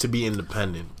 to be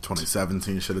independent.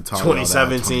 2017 should have taught y'all that.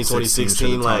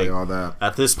 2016, like, all that.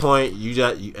 At this point,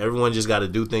 everyone just got to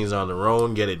do things on their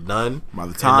own, get it done, by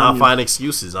the time, and not find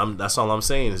excuses. That's all I'm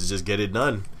saying, is just get it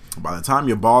done. By the time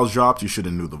your balls dropped, you should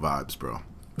have knew the vibes, bro.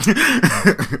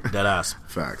 That ass.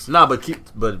 Facts. Nah, but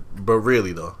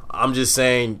really though, I'm just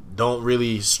saying, don't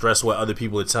really stress what other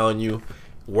people are telling you.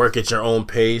 Work at your own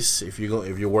pace. If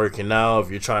you're working now,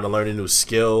 if you're trying to learn a new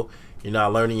skill, you're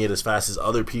not learning it as fast as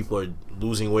other people, are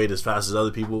losing weight as fast as other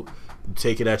people,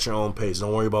 take it at your own pace.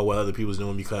 Don't worry about what other people's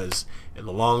doing, because in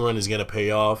the long run, it's gonna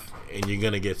pay off, and you're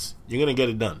gonna get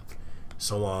it done.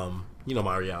 So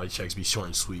my reality checks be short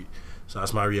and sweet. So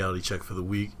that's my reality check for the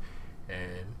week,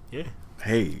 and yeah.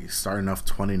 Hey, starting off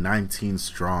 2019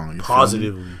 strong.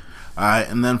 Positively. All right,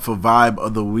 and then for vibe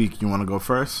of the week, you want to go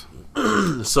first?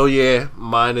 So yeah,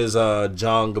 mine is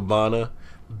John Gabbana,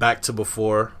 Back to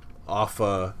Before, off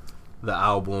the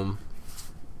album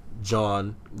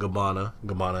John Gabbana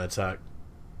Attack.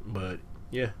 But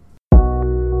yeah.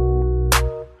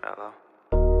 Hello.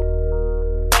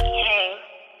 Hey,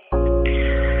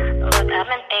 look, I've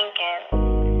been thinking,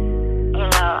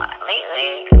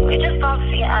 lately, we just don't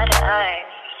see eye to eye.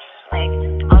 Like,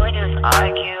 all we do is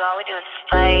argue, all we do is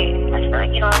fight. I feel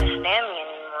like you don't understand me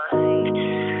anymore.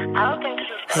 Like, I don't think this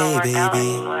is gonna work out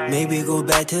anymore. Maybe go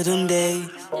back to them days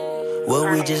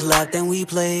where we just laughed and we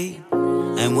played.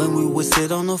 And when we would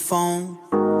sit on the phone,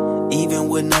 even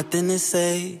with nothing to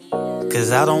say.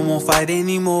 Cause I don't want fight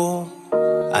anymore.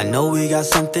 I know we got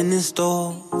something in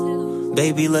store.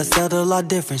 Baby, let's settle our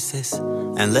differences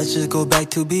and let's just go back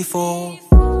to before.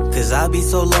 Cause I be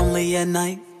so lonely at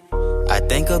night. I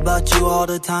think about you all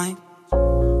the time.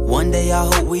 One day I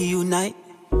hope we unite.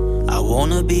 I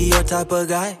wanna be your type of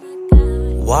guy.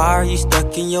 Why are you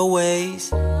stuck in your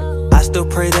ways? I still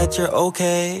pray that you're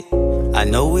okay. I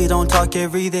know we don't talk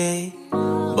every day,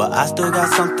 but I still got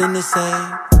something to say.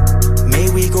 May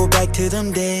we go back to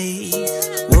them days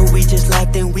where we just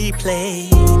laughed and we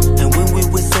played. And when we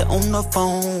would sit on the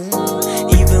phone,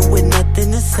 even with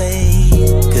nothing to say.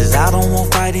 Cause I don't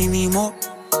want fight anymore.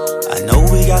 I know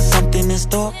we got something in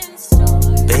store.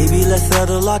 Baby, let's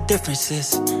settle our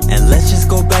differences and let's just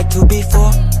go back to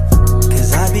before.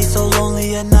 Cause I be so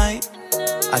lonely at night.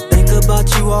 I think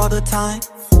about you all the time.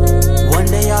 One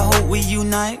day I hope we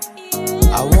unite.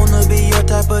 I wanna be your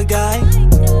type of guy.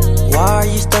 Why are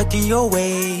you stuck in your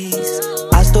ways?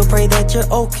 I still pray that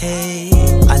you're okay.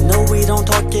 I know we don't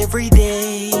talk every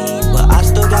day, but I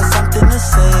still got something to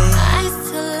say. I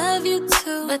still love you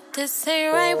too, but this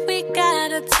ain't right, we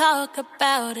gotta talk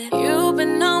about it. You've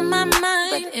been on my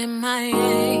mind, but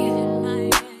MIA.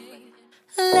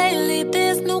 Lately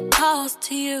there's no calls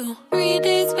to you. 3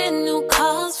 days with no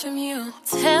calls from you.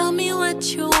 Tell me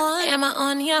what you want, am I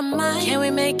on your mind? Can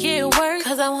we make it work,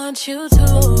 cause I want you to.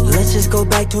 Let's just go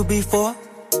back to before,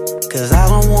 cause I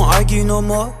don't want to argue no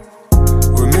more.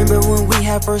 Remember when we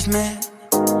had first met?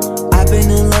 I've been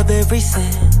in love ever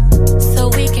since. So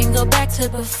we can go back to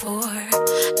before.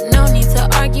 No need to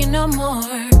argue no more.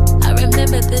 I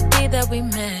remember the day that we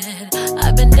met.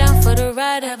 I've been down for the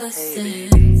ride ever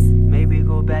since. Maybe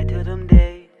go back to them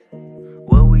days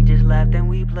where we just laughed and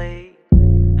we played.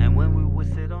 And when we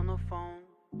would sit on the phone,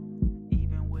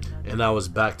 even with And that was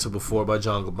Back to Before by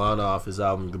John Gabbana off his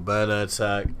album Gabbana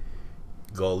Attack.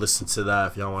 Go listen to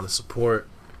that if y'all want to support.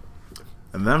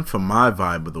 And then for my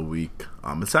vibe of the week,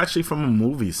 it's actually from a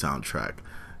movie soundtrack.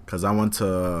 Because I went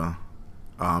to,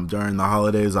 during the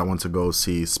holidays, I went to go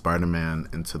see Spider-Man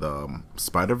Into the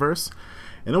Spider-Verse.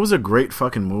 And it was a great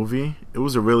fucking movie. It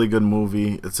was a really good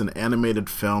movie. It's an animated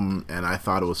film, and I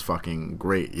thought it was fucking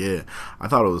great. Yeah, I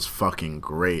thought it was fucking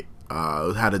great.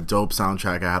 It had a dope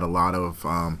soundtrack. I had a lot of,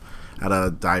 had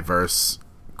a diverse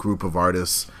group of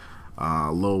artists.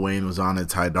 Lil Wayne was on it,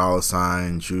 Ty Dolla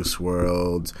 $ign, Juice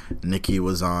WRLD, Nicki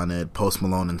was on it, Post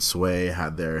Malone and Sway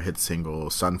had their hit single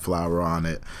Sunflower on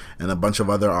it, and a bunch of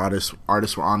other artists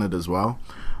were on it as well.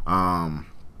 And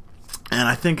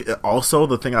I think also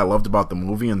the thing I loved about the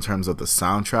movie in terms of the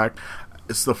soundtrack,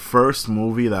 it's the first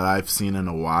movie that I've seen in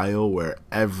a while where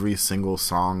every single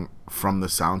song from the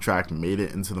soundtrack made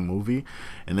it into the movie,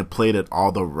 and it played at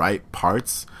all the right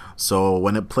parts. So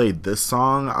when it played this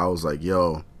song, I was like,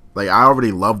 yo, like I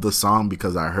already loved the song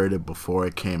because I heard it before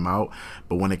it came out,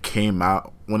 but when it came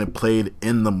out, when it played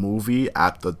in the movie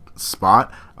at the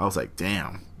spot, I was like,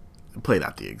 damn, it played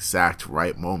at the exact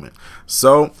right moment.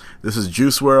 So this is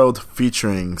Juice WRLD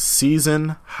featuring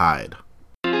Season Hyde.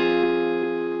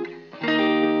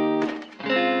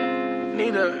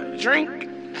 Need a drink?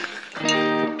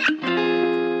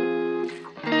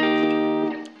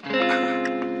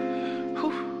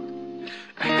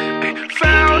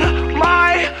 Found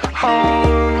my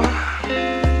home.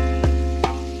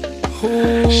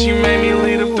 She made me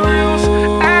leave the thrills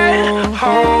at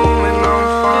home, and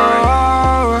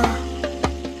I'm fine.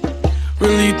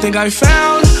 Really think I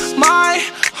found my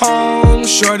home.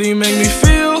 Shorty made me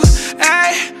feel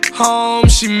at home.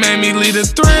 She made me leave the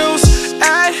thrills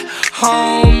at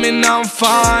home, and I'm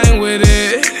fine with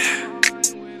it.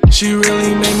 She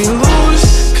really made me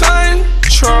lose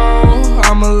control.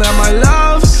 I'ma let my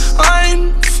love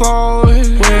unfold.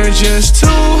 We're just two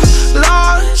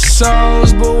lost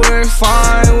souls, but we're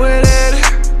fine with it.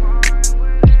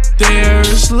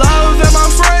 There's love at my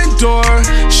front door,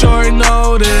 short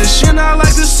notice. You're not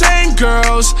like the same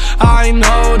girls, I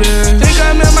know this. Think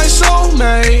I met my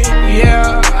soulmate,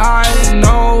 yeah, I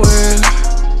know it.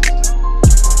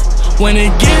 When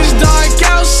it gets dark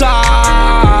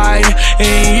outside,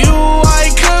 in you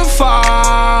I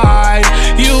confide.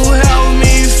 You help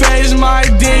me face my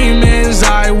demons,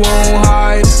 I won't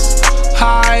hide.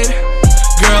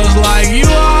 Girls like you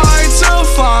are hard to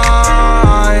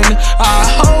find. I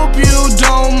hope you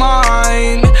don't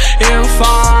mind if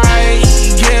I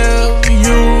give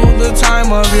you the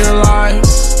time of your life.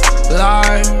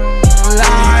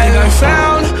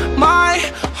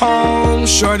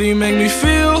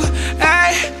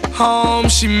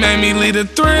 She made me leave the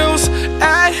thrills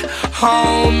at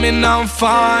home, and I'm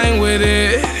fine with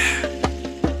it.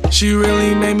 She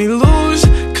really made me lose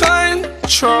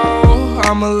control.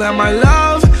 I'ma let my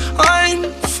love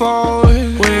unfold.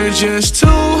 We're just two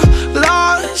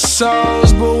lost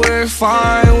souls, but we're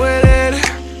fine with it.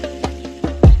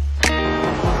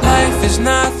 Life is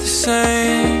not the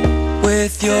same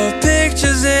with your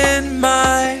pictures in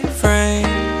my frame.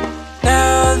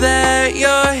 Now that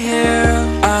you're here,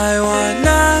 I want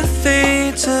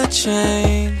nothing to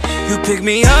change. You pick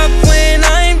me up when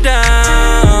I'm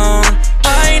down.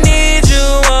 I need you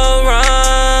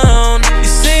around. You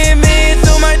see me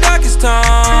through my darkest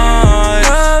times.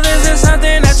 Love isn't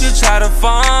something that you try to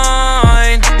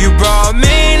find. You brought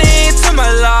meaning to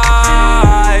my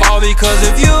life. All because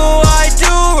of you I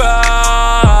do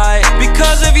right.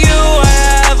 Because of you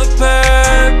I have a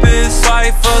purpose.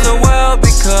 Fight for the world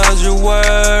because you're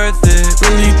worth it.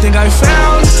 Really think I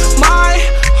found my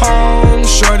home.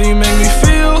 Shorty make me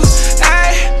feel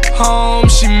at home.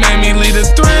 She made me leave the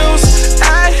thrills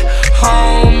at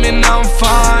home, and I'm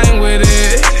fine with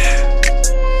it.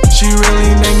 She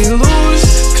really made me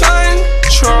lose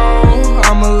control.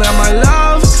 I'ma let my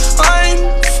love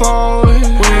unfold.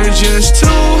 We're just two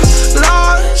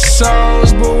lost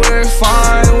souls, but we're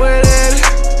fine with it.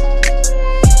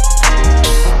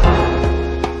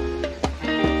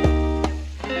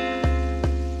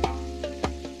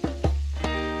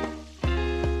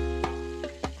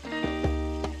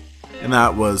 And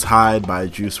that was Hide by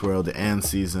Juice WRLD and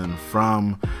Season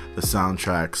from the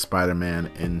soundtrack Spider-Man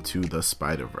Into the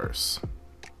Spider-Verse.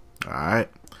 Alright.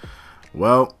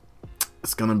 Well,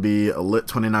 it's gonna be a lit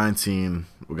 2019.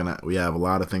 We have a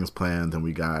lot of things planned, and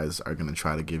we guys are gonna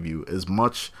try to give you as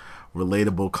much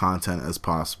relatable content as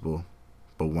possible.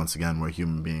 But once again, we're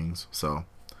human beings, so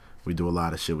we do a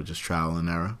lot of shit with just trial and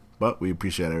error. But we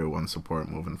appreciate everyone's support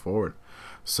moving forward.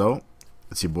 So,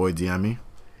 it's your boy DME.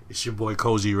 It's your boy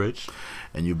Cozy Rich.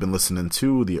 And you've been listening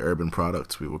to The Urban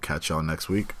Products. We will catch y'all next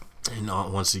week. And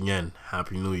once again,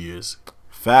 Happy New Year's.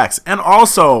 Facts. And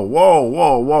also,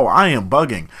 whoa, I am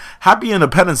bugging. Happy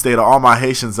Independence Day to all my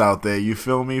Haitians out there. You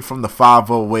feel me? From the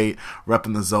 508,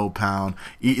 repping the Zo Pound,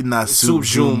 eating that soup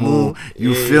jumu.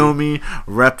 You feel me?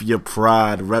 Rep your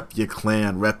pride, rep your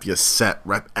clan, rep your set,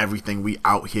 rep everything. We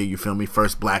out here, you feel me?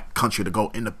 First black country to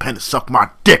go independent. Suck my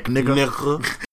dick, nigga.